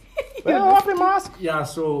 Well, happy mask. Yeah,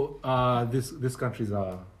 so this country is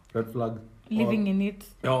a red flag. Living in it.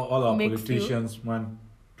 All our makes politicians, man,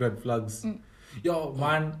 red flags. Yo,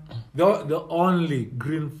 man, the only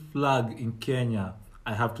green flag in Kenya,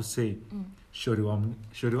 I have to say, Shoriwa.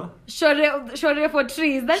 Shore for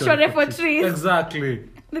trees. That's shore for trees. Exactly.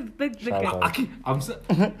 Shout out. Aki, I'm so,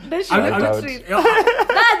 That's Shout shore out. for trees. yeah,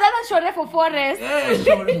 That's shore for forest. yeah,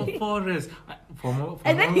 Shori for forest.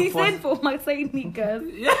 And then he said for Masai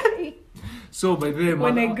niggas. So by the way,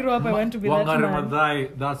 When I grow up, I want to be that Wangari man.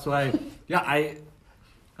 Maathai, that's why. Yeah,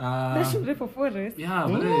 That's shore for forest. yeah,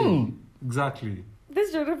 but hey, exactly.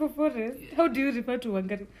 That's shore for forest. How do you refer to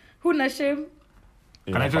Wangari? Huna shame?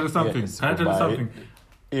 Can I tell you something? Yes, Can I tell you goodbye. something?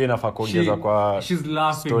 Hiyo inafaa kuongeza kwa She's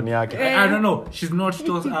laughing. stone yake. I don't know. She's not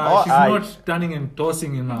Oh, she's aye. not standing and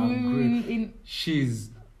tossing in her grave. In She's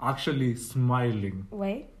actually smiling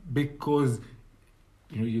why? because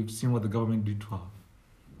you've seen what the government did to her.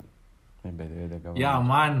 Maybe the government. Yeah,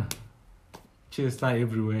 man. Chased her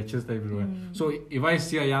everywhere. So if I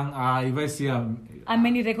see a young, if I see a I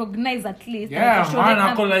mean, recognize at least. yeah, like a man, shore.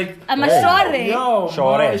 I call like I'm a Hey. shore. yo,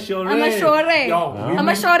 Shore. man, shore. I'm a shore. Yo, I'm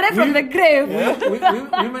a shore from the grave.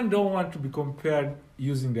 Women don't want to be compared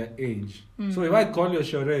using their age. So if I call you a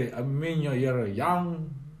shore, I mean you're a young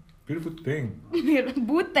beautiful thing.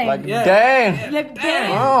 Boot time. Like, Yeah. dang. Like,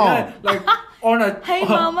 damn. Oh. Yeah, like on a Hey,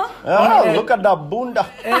 mama. Oh, look at that bunda.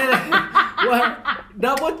 well,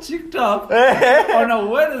 double cheeked up on a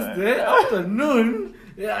Wednesday afternoon.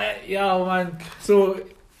 Yeah, man. So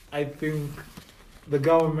I think the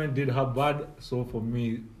government did her bad. So for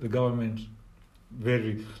me, the government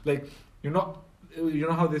very like you know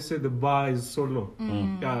how they say the bar is so low.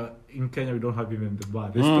 Yeah, in Kenya we don't have even the bar.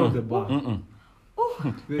 They stole the bar.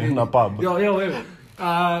 In a pub. Yo.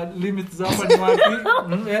 Limits hapa ni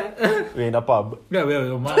wapi? We're in a pub. Yeah,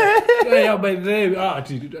 man. Yeah, by the way,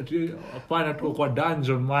 ati hapana tuko kwa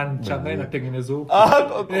dungeon man, changa inatengenezwa huko.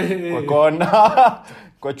 Kwa kona.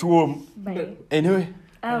 Kwa chuom. Bye. Anyway.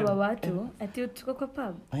 Hawa watu ati tuko kwa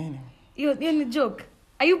pub. Anyway. Hiyo ni joke.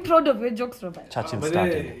 Are you proud of your jokes, Robert? Churchill But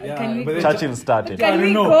started. Can we go? Churchill started. Can we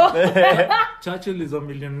I don't go? Churchill is a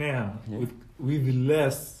millionaire with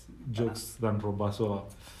less jokes than Robaso.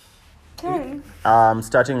 Okay.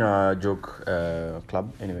 Starting a joke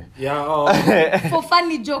club. Anyway. Yeah. For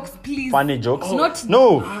funny jokes, please. Funny jokes. Not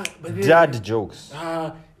No. But they- Dad jokes.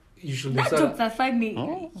 You should that start. jokes are funny.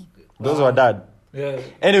 Those were dad. Yeah.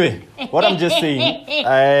 Anyway, what I'm just saying.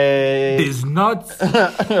 It's not.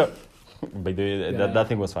 By the way, that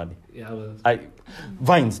thing was funny. Yeah. Well.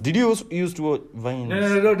 Vines. Did you used to watch Vines? No,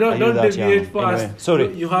 Are you don't that deviate young? fast. Anyway,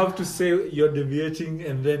 sorry. You have to say you're deviating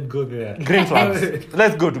and then go there. Green flags.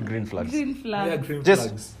 Let's go to green flags. Green flag. Yeah, green Just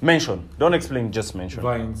flags. mention. Don't explain. Just mention.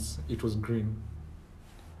 Vines. It was green.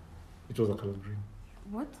 It was a color green.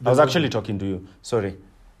 What? I was actually talking to you. Sorry.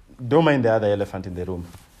 Don't mind the other elephant in the room.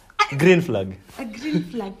 Green flag. A green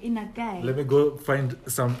flag in a guy. Let me go find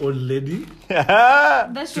some old lady.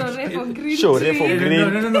 That's your ref for green Sure, tree. for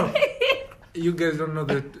green. No. You guys don't know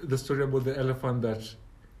the story about the elephant that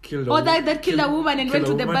killed a Oh, that killed a woman and went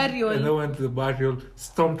killed to a the woman burial. And then went to the burial,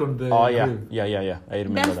 stomped on the Oh yeah. grave. Yeah. I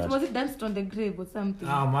remember Danced, that. was it danced on the grave or something?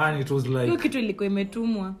 Ah man, it was Hiyo like kitu ilikuwa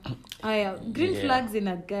imetumwa. Aya, green Yeah. flags in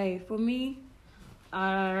a guy. For me,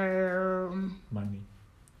 money.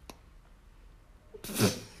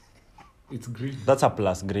 It's green. That's a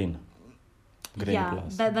plus. Green. Green yeah,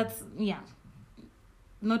 plus. that's yeah.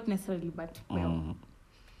 Not necessarily, but well,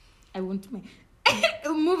 I won't mind.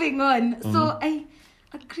 Moving on. So a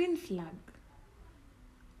green flag.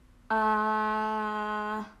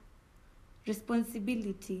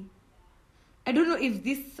 Responsibility. I don't know if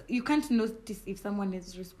this you can't notice if someone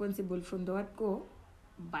is responsible from the word go,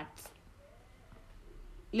 but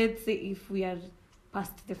let's say if we are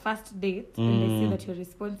past the first date and I say that you're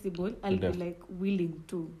responsible, I'll be like willing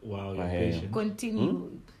to Wow, you're I hear you. patient.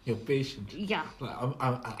 continue. You're patient. Yeah.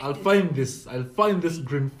 I'll find this. I'll find this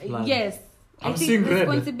green flag. Yes. I'm I seeing think red.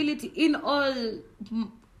 responsibility in all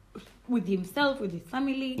with himself, with his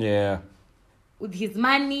family, Yeah. with his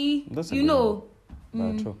money. That's a you good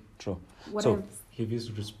know. True. What So, else? If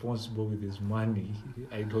he's responsible with his money,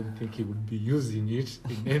 I don't think he would be using it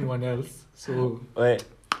in anyone else. So wait.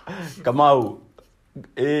 Kamau.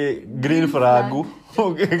 Green flag.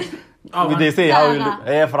 They say how you look.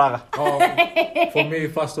 Fraga. for me,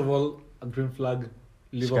 first of all, a green flag.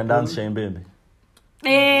 She Liverpool. can dance shame baby.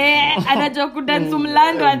 Anajua kudance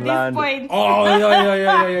mlando at this Mlando. point. Oh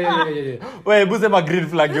yeah. Wait, busema green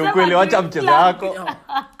flag yo kweli wacha mchezo wako.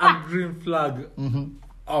 A green flag.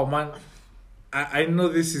 Oh man, I know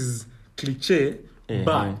this is cliche,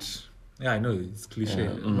 but yeah, I know it's cliche.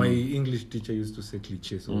 My English teacher used to say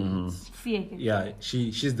cliche, so it's, yeah,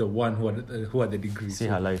 she's the one who had the degree. See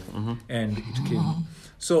her life. And it came.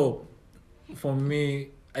 So for me,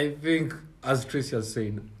 I think as Tracy has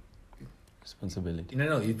said, Responsibility.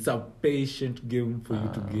 no, it's a patient game for you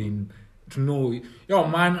to gain to know. Yo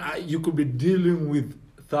man, you could be dealing with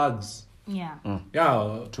thugs. Yeah.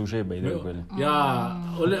 Yeah. Touche by the way kweli.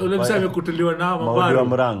 Yeah. Ule msee amekutuliwa na Maudi wa mabaro.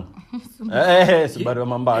 Murang'a. Subaru wa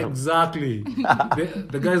Mambaro. Exactly.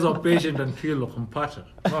 The guys are patient until wakampata.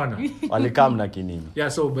 Unaona? Walikam na kinini. Yeah,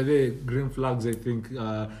 so by the green flags I think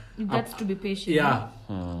That's to be patient. yeah.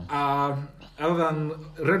 Other than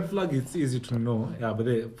red flag, it's easy to know. Yeah,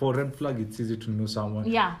 but for red flag, it's easy to know someone.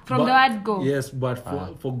 Yeah, from But- the word go. Yes, but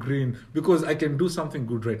for green, because I can do something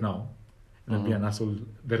good right now, and I'll be an asshole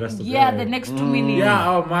the rest of Yeah, the the next 2 minutes. Yeah,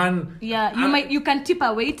 oh man. Yeah, you can tip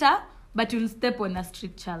a waiter, but you'll step on a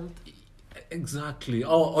street child. Exactly.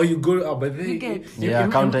 Or you go, but they, You get- Yeah,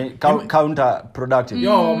 counter productive.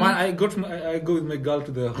 Yo, man, I go with my girl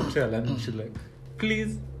to the hotel, and she's like,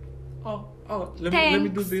 please, let me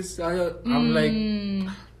do this. I'm like.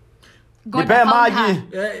 God Nipe found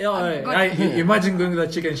maji. her. Yeah, imagine going to the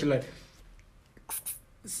chicken. She's like,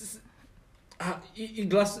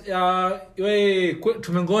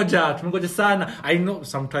 tumengoja sana. I know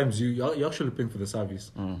sometimes you're actually paying for the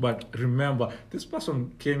service, but remember this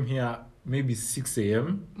person came here maybe 6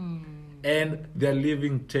 a.m. And they're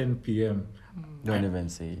leaving 10 p.m. Don't even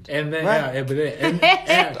say it. And then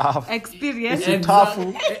Experience.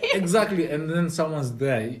 Exactly. And then someone's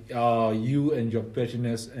there, you and your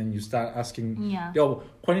pettiness, and you start asking, yo,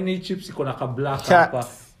 kwa nini chips iko na ka black hapa?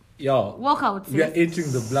 Yo, Walk out. we are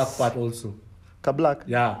eating the black part also. Ka black.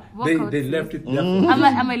 Yeah, Walk they out, left it there.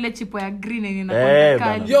 Ama ile chipo ya green yenye Eh, inakuwa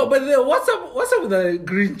kali. Yo, but then what's up with the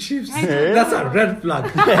green chips? That's a red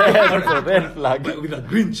flag. That's a red flag. With the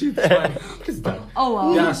green chips, man. What is that? Oh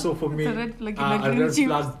wow. Yeah, so for me, It's a red flag in a the green red chips.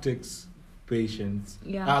 flag takes patience.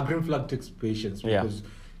 Yeah. Green flag takes patience Yeah. because,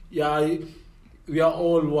 we are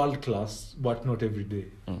all world class, but not every day.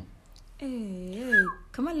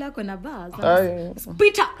 Kama lako na bars. Aye.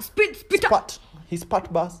 Spit. Spat. He's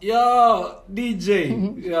spat bars. Yeah, DJ,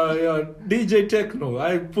 DJ Techno.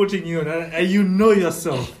 I'm putting you on, and you know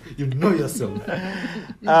yourself. You know yourself.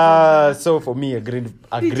 So for me, a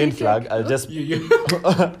green flag. I'll just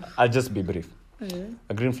I'll just be brief.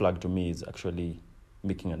 A green flag to me is actually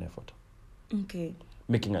making an effort. Okay.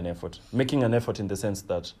 Making an effort in the sense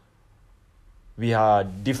that we are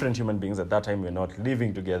different human beings. At that time, we're not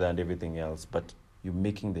living together and everything else, but you're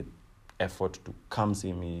making the effort to come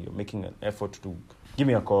see me. You're making an effort to give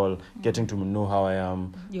me a call, getting to know how I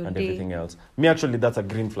am Your and day. everything else. Me, actually, that's a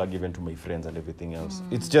green flag even to my friends and everything else.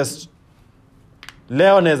 It's just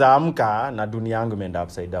leo neza amka na dunia yangu imeenda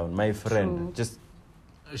upside down. My friend, True. just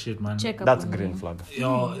Shit, man. Check up that's on green him. flag.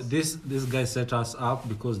 Yo, this guy set us up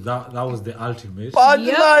because that was the ultimate.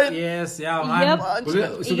 Punchline. Yes, yeah, man. Yep.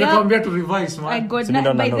 So Yep. tuambia to revise, man. I got Simi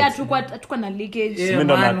ndo by na that notes. tukwa na leakage. Yeah, Mi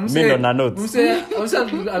ndo man, na- mse- mi ndo na notes.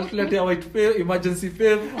 Atuletea white paper, emergency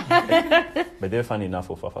paper. But they're funny enough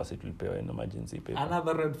of us, it will pay an emergency paper.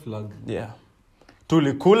 Another red flag. Yeah.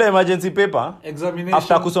 Tulikula emergency paper Examination.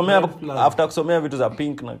 after kusomea red flag. vitu za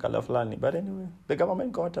pink na color fulani. But anyway, the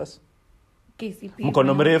government got us. KCP.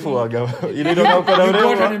 Mkono mrefu wa ilitoka mkono You got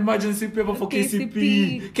an mrefu. emergency paper for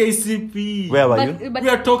KCP. KCP. Where were you? But We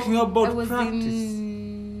are talking I about was practice.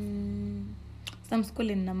 in some school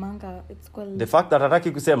in Namanga. It's called The fact that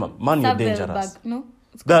hataki kusema, man, you're dangerous. Saddleback. No?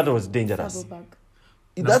 It's That called was dangerous. Saddleback.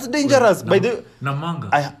 That's dangerous. By the Namanga.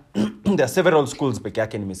 there are several schools peke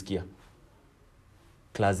yake nimesikia.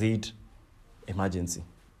 Class 8 emergency.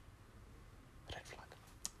 Red flag.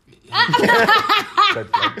 Red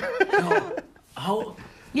flag. How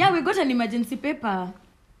Yeah, we got an emergency paper.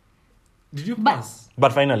 did you But- pass?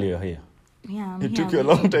 But finally you're here. Yeah, I'm It here. took you a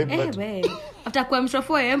long time, but- After kuamshwa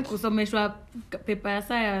 4am kusomeshwa paper ya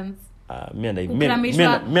science. Me and I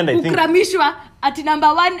Kukramishwa ati number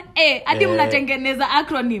 1A hadi Eh. mnatengeneza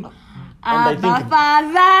acronym. And I think-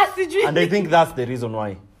 Father, sijui. And I think that's the reason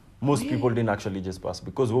why most people didn't actually just pass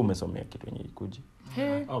because wewe umesomea kitu yenye ikuji.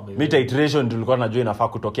 Oh, baby. Mita iteration tulikuwa tunajua inafaa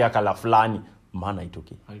kutokea kala fulani, maana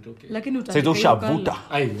itoki. Right, okay. Lakini Sasa hizo ushavuta.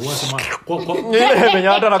 Ai, unasema kwa Venye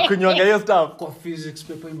watu wanakunywanga hiyo stuff. kwa physics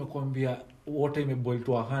paper imekwambia water imeboil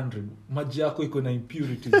to 100, maji yako iko na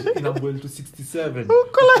impurities ina boil to 67.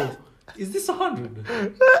 So, is this 100?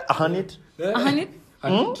 On it.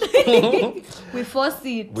 We force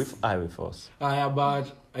it. We force. But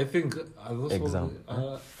I think those Exam.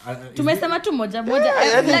 Tumesema tu moja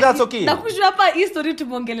I think that's okay. Nakushua hapa hii story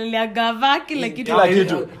tumeongelelea gava kila kitu. Kila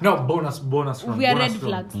kitu. No, bonus round. We are bonus red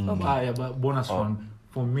round. flags. Okay. Yeah, but bonus round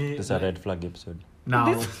for me. This is a red flag episode. Now,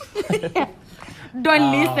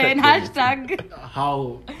 Don't listen. Hashtag.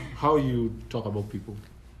 how you talk about people.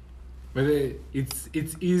 But it's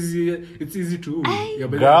easy to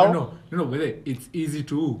but Girl. no, but it's easy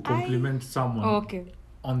to compliment someone Oh, okay.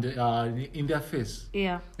 on the in their face.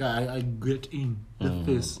 Yeah. Yeah, I get in the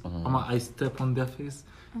face. I step on their face.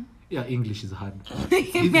 Yeah, English is hard.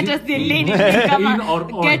 Meta si lady In kama or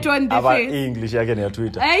on? get on the Aba face. English yake ni ya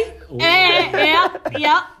Twitter.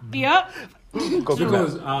 Yeah.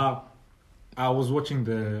 Because I was watching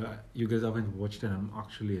you guys haven't watched it and I'm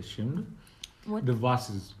actually ashamed. What? The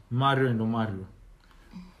verses Mario and Omario.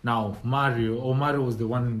 Now Omario was the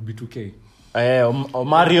one in B2K.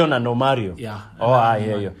 Mario na no Mario. Yeah. Oh, I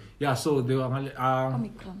hear you. Yeah, so they were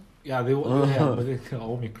Omicron. yeah, they were but they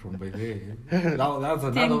Omicron by the way. That's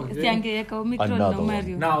another Siangeweka Omicron na Another one.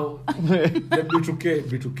 Mario. Now the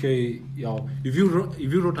B2K, yo, if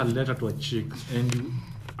you wrote a letter to a chick and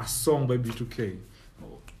a song by B2K,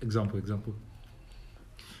 example,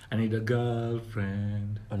 I need a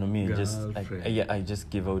girlfriend. Oh, no, me girlfriend. I just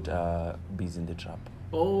give out bees in the trap.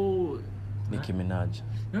 Oh, Nicki Minaj.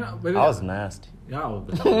 Yeah, but I was nasty. yeah,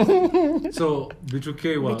 but so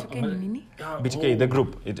B2K was B2K ni nini? BTK, the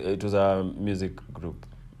group. It was a music group.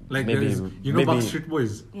 Like Maybe- there's, you know, maybe- Backstreet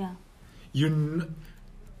Boys. Yeah. You, They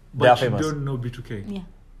but are you famous. don't know B2K. Yeah.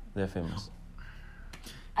 They're famous.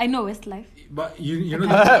 I know Westlife. But you know,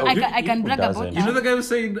 I can Who brag about doesn't? you know that. the guy was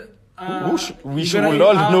saying. We you should gotta-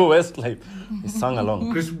 all know Westlife. He sang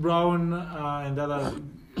along. Chris Brown and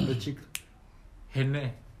the chick,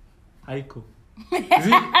 Hene, Aiko.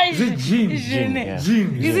 Is it Jean? Jean, yeah.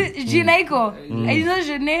 Jean. Is it Jinaiko? I know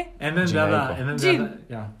Jene. And then the Jean other, Aiko. and then the Jean. other,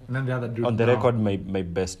 yeah, and then the other dude. On the now. record, my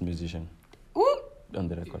best musician. Ooh. On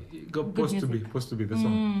the record. Supposed to be the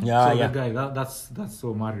song. Yeah, so yeah. the guy, that's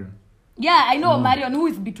so Marion. Yeah, I know Marion, who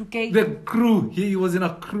is B2K. The crew, he was in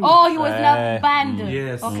a crew. Oh, he was in a band.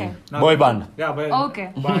 Yes. Okay. Now- Boy band. Yeah, but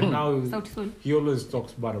Okay. But now Sauti Sol. he always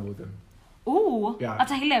talks bad about them. Ooh. Yeah.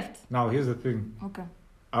 After he left. Now here's the thing. Okay.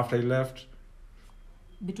 After he left,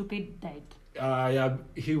 B2K died. yeah,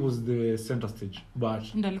 he was the center stage, but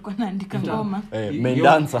Ndo alikuwa anaandika ngoma. Main he-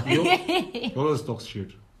 dancer. he always talks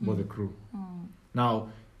shit about the crew. Now,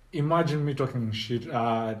 imagine me talking shit,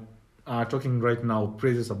 talking right now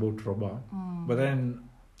praises about Roba, but then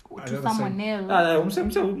To someone else.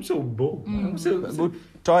 But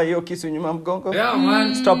toa hiyo kisu nyuma mgongo. Yeah,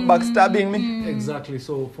 man. Stop backstabbing me. Exactly.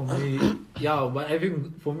 So for me, yeah, but I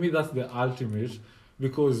think for me that's the ultimate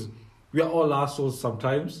because we are all assholes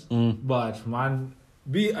sometimes. But man,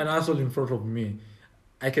 be an asshole in front of me.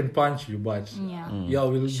 I can punch you, but Yeah.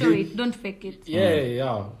 we'll Show give- it. Don't fake it.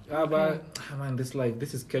 Yeah. But man,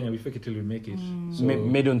 this is Kenya. We fake it till we make it. So,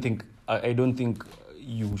 I don't think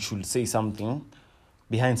you should say something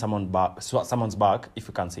behind someone's back if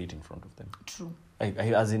you can't say it in front of them. True.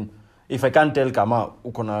 As in, if I can't tell kama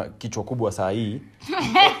uko na kichwa kubwa saa hii,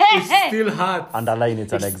 it still hurts. underline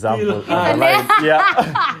it's an It's example. still hard. Underline,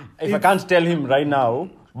 yeah. If I can't tell him right now,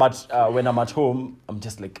 but when I'm at home, I'm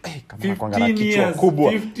just like, hey, kama nakuanga na 15 kichwa years,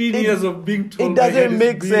 kubwa. 15 years of being told It my head doesn't is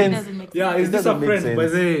make big. sense. Doesn't make Yeah, It is this a doesn't make friend? sense. By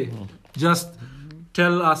the way, just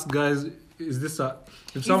tell us, guys. Is this a?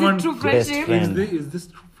 If Is someone it true Best friendship? friend. is this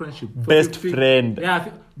true friendship? For Best 15 friend. Yeah,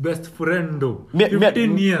 best friend though. Me,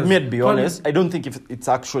 15 years. Me, to be Call honest, I don't think if it's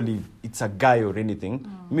actually it's a guy or anything.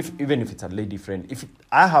 Even if it's a lady friend, if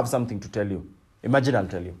I have something to tell you, imagine I'll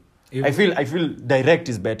tell you. If- I feel direct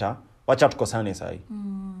is better. Watch out tukosane sahi.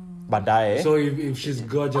 Baadaye. So if she's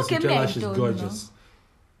gorgeous, Okay, you tell me, her I she's don't gorgeous.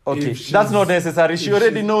 Okay, if she's- that's not necessary. She if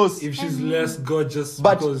already she's- knows. If she's less gorgeous,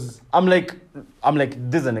 But because I'm like,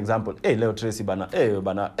 this is an example. Hey, leo Tracy bana. Hey,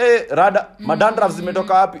 bana. Hey, Rada. Madandraf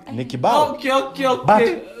zimetoka wapi? Ni kibao. okay.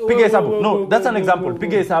 But piga hesabu. No, that's an example.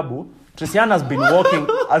 Piga hesabu. Trisiana has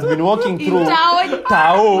been walking through town.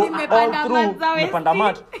 Tao Nimepanda all through mat za nimepanda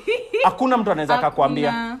mat. Hakuna mtu anaweza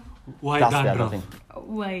akakwambia. Hakuna. why That's the other dandruff? thing.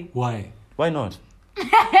 Why? Why? Why not?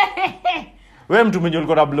 Wewe mtu mwenye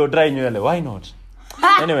ulikuwa na blow dry nywele. Why not?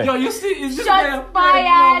 Anyway. Yo, you see, is this Shots guy a friend?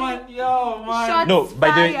 fired. Yo, man. Shots No,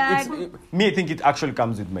 by the way, fired. me, I think it actually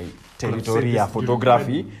comes with my territory Say ya this,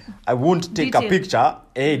 photography. I won't take a Detail. picture.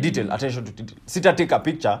 Detail, attention to detail. Sita take a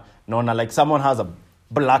picture. No, like someone has a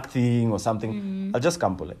black thing or something. I'll just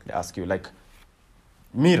come politely ask you, like,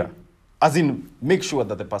 mirror. As in, make sure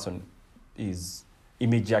that the person is,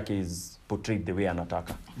 image yake is portrayed the way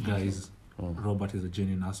anataka. Guys, Robert is a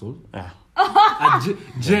genuine asshole. Yeah.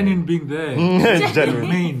 Genuine being there. Genuine.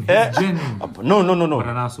 Main. He's genuine. No. But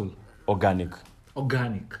an asshole. Organic.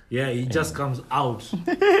 Organic. Yeah, it just comes out. So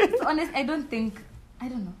honest, I don't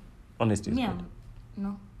know. Honesty is Me, good.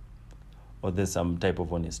 no. Or there's some type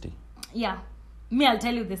of honesty. Yeah. Me, I'll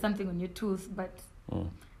tell you there's something on your tooth, but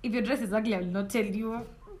if your dress is ugly, I will not tell you.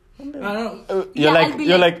 I don't know. You're Yeah, I'll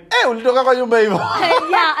be like, hey, ulitoka kwa nyumba hivyo.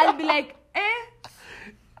 Yeah, I'll be like,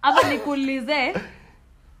 ama nikuulize.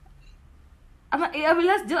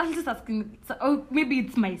 I'll just asking, or maybe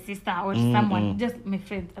it's my sister or someone, just my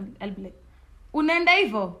friend. I'll be like, unaenda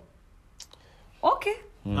hivyo? Okay.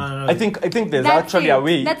 I think there's That's actually it. a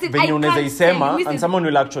way That's it. when I you unaweza can't tell isema you. and someone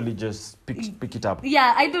will actually just pick it up.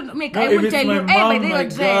 Yeah, I don't make. No, I if won't it's tell my you. mom, Hey, by the my way,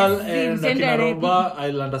 girl, dress. and Send Akina her Roba,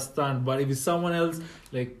 I'll understand. But if it's someone else,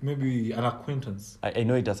 like maybe an acquaintance. I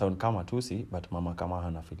know it does sound kama tusi, but mama kama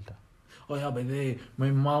hana filter. Oh yeah, by the way,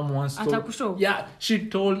 my mom once told. Atakushow? Yeah, she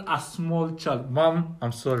told a small child, "Mom,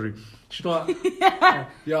 I'm sorry." She told.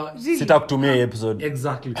 Yeah, Sitakutumia hii episode.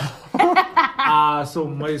 exactly. So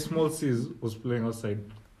my small sis was playing outside,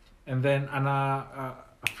 and then a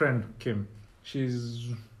friend came. She's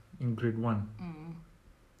in grade 1.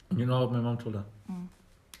 You know what my mom told her?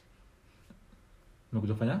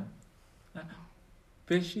 Nakuja fanya?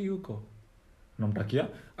 Peshi yuko. Namtakia.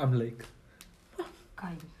 I'm like,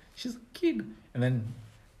 Kai. she's a kid. And then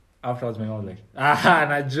afterwards my mom was like,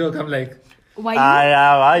 and I joke, I'm like, Why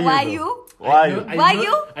you? Why you? Why I know, you? I Why know,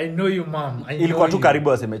 you? I know you, mom. I know Ilikuwa tu you.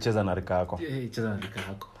 karibu asemecheza na rika yako. Cheza na rika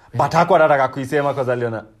yako. But hakuwa anataka kuisema because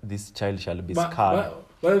aliona this child shall be scarred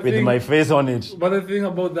but the with thing- my face on it. But the thing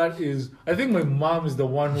about that is, I think my mom is the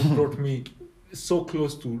one who brought me so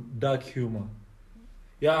close to dark humor.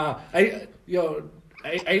 Yeah,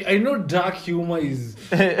 I know dark humor is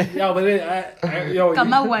yeah, but then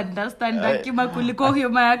Kama understand dakima kuliko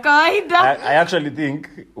humor ya kawaida. I actually think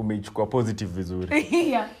umeichukua positive vizuri.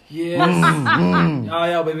 Yeah. yes.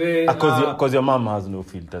 Yeah, but then Because your mom has no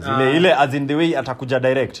filters. Ile as in the way atakuja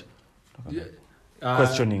direct. uh,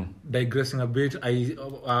 Questioning. Digressing a bit,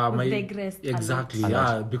 my digressed a exactly, A lot. yeah,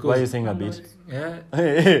 Why are you because saying a bit? yeah,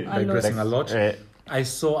 lot. digressing a lot. Eh, I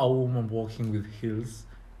saw a woman walking with heels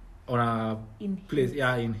on a In place,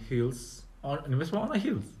 yeah, in heels. On a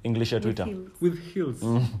heels. English ya Twitter. With heels.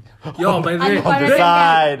 Yo, by the way, Alikuwa On the anatembea-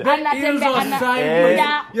 side. anatembea- Heels on ana- side.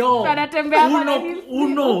 Yeah. Yo, Anatembea hapa Uno, na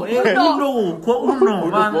Uno, kwa Uno,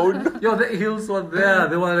 man. Yo, the heels were there.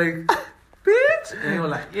 They were like, bitch. And you were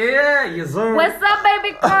like, yeah, yes, sir. What's up,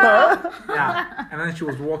 baby girl? Yeah. And then she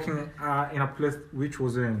was walking in a place which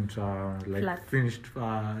wasn't like Flat. finished.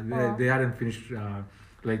 They hadn't finished.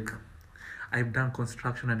 Like, I've done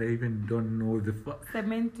construction and I even don't know the.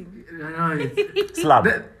 Cementing. No, it's, Slab.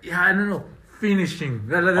 yeah, I don't know. Finishing.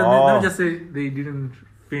 Let Oh. me just say they didn't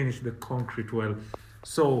finish the concrete well.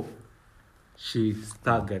 So she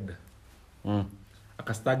staggered.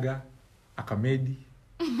 Akastaga, akamedi.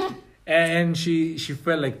 And she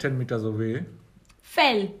fell like 10 meters away.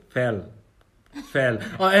 Fell. Fell.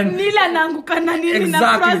 Oh, and Nila naanguka na nini na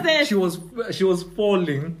exactly. process. She was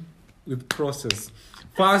falling with process.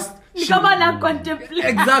 First Ni kama na contemplate.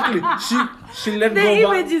 exactly. She let The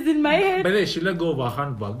go of image is in my head. By the way, she let go of her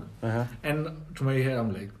handbag. And to my head,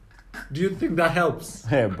 I'm like, do you think that helps?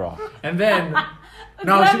 Hey, bro. And then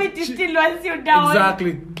now Gravity still wants you down.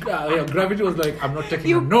 exactly. Yeah, gravity was like, I'm not taking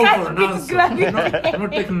You a no can't for an beat answer. gravity. I'm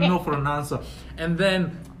not taking a no for an answer. And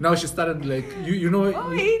then now she started like, you know,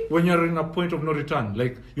 Wait. when you're in a point of no return,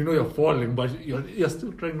 like, you know, you're falling, but you're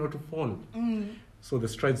still trying not to fall. So the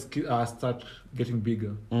strides start getting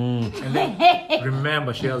bigger. And then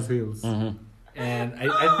remember, she has heels. And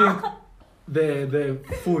I think the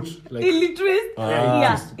foot, like, Ili twist.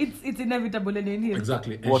 Yeah, It's inevitable in here.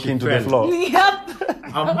 exactly. And Walk she into the fell. floor. Yep.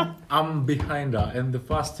 I'm behind her, and the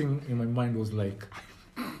first thing in my mind was like,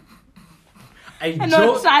 I No,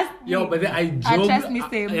 jogged. trust Yeah, me. but then I jogged. trust me,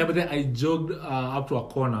 same. Yeah, but then I jogged up to a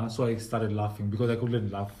corner, so I started laughing because I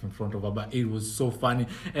couldn't laugh in front of her, but it was so funny,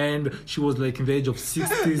 and she was like in the age of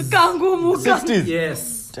 60s. Kangumu. 60s.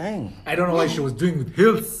 Yes. Dang. I don't know what she was doing with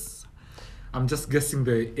heels. I'm just guessing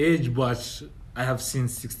the age, but I have seen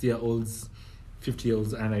 60-year-olds,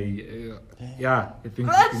 50-year-olds, and I think.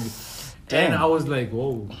 And I was like,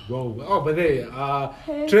 whoa. Oh, but hey,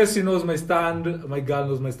 Tracy knows my stand. My girl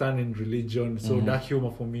knows my stand in religion. So that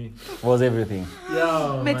humor for me. Was everything.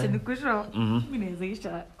 Yeah. Mecha man. nikusho. Mimi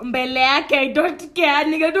nawezaisha. Mbele yake I don't care.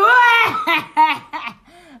 Nigga do.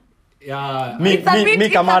 Yeah. Mi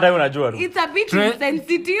kama hata unajua tu. It's a bit Tra-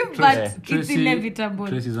 insensitive, Tracy- but it's inevitable.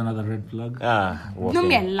 Tracy is another red flag. No,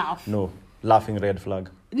 me laugh. No, laughing red flag.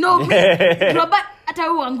 No, Robert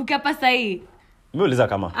hata uanguke hapa sahi. Mi uliza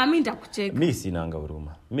kama. Ami nitakucheka. Mi sinanga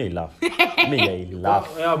huruma. Mi laugh. Mi I laugh.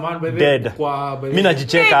 Yeah, man. By the Dead. Mi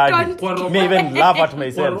najicheka hadi. Don't- Me even laugh at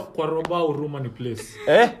myself. Kwa roba huruma ni place.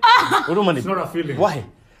 Huruma ni. It's not a feeling. Why?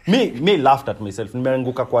 Me laughed at myself.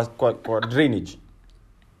 Nimeanguka kwa drainage.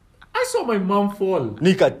 I saw my mom fall.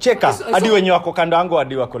 Nikacheka I saw- hadi wenye wako kando yangu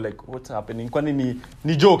hadi wako like what's happening? Kwani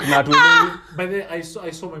ni joke na tu. By the way, I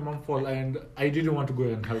saw my mom fall, and I didn't want to go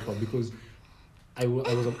and help her because I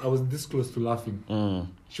was this close to laughing.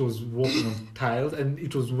 She was walking on tiles and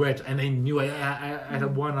it was wet, and I knew I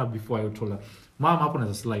had warned her before. I told her, "Mom, happen as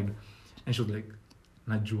a slide," and she was like,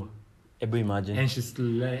 "Najua," Ebu imagine. and she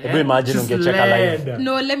slid. Ebu imagine ungecheka live.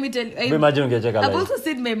 No, let me tell you. Ebu imagine ungecheka I've live. also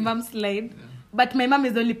seen my mom slide, but my mom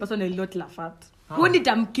is the only person I will not laugh at. Huyo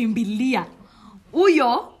nitamkimbilia.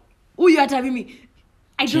 Huyo hata mimi.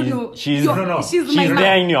 I don't know. She's She's my there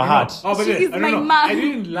mom. in your heart. Oh, but She then, is I don't my know. mom. I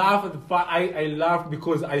didn't laugh at the fact. I laughed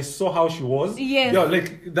because I saw how she was. Yes. Yeah,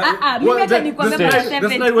 like that. Mimi hata nikwambia the mara slide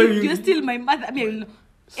 7, where you're still my mother. I mean,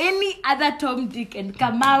 any other Tom, Dick and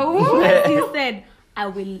Kamau, as you said, I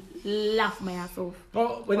will laugh my ass off.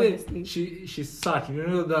 Oh, but Honestly. then she sat. You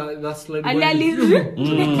know that slide. And where I you-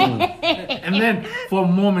 And then for a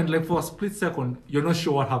moment, like for a split second, you're not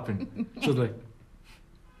sure what happened. She was like,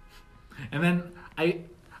 and then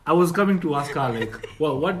I was coming to ask her like,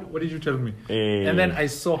 well, what did you tell me? Eh. And then I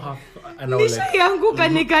saw her, and I was like, Nishaanguka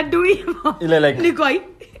nikadu hivyo. Ile like Niko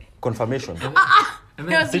confirmation. And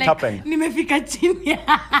I then, was It like, happened. nimefika chini.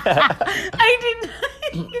 I didn't.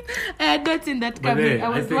 I had not seen that But coming. hey, I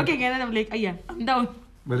was I think- walking and then I'm like, yeah, I'm down.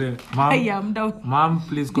 but then, I'm down. Mom,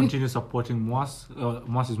 please continue supporting Moss.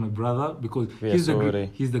 Moss is my brother because We are he's sorry.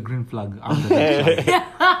 the green flag. I'm the red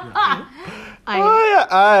flag. Oh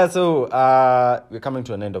yeah. So we're coming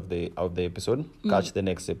to an end of the episode. Catch the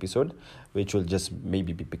next episode, which will just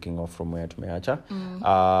maybe be picking off from where tumeacha.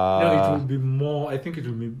 No, it will be more. I think it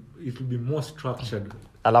will be more structured.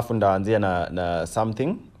 Alafu ndaanzia na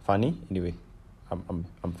something funny. Anyway,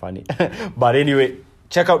 I'm funny. But anyway,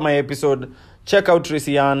 check out my episode. Check out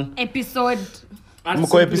Tracy Ann. Episode.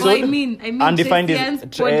 Mko episode? I mean Undefined Tracy Ann's is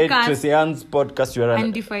podcast. Tracy Ann's podcast. You're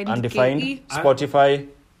Undefined KE. Spotify.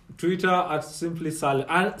 Twitter at simply Salem.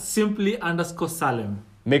 Simply_Salem.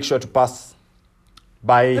 Make sure to pass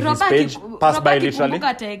by his page. Pass by literally.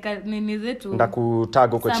 Ataweka nini zetu.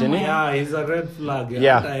 Ndakutag huko chini. Somewhere. Yeah, he's a red flag.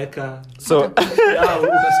 Yeah. Ataweka. So Yeah,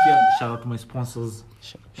 utasikia, shout out to my sponsors.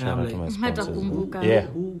 shout out to my Hata sponsors. kumbuka. Yeah.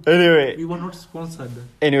 Ooh, Anyway, we were not sponsored.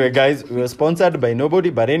 guys, we were sponsored by nobody.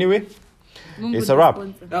 But anyway, Mungu It's a wrap.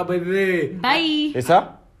 sponsor. By the way, Bye. it's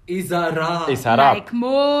a is a rap. wrap. Like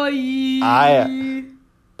Moi. Aya.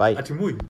 Bye. Ati Mui.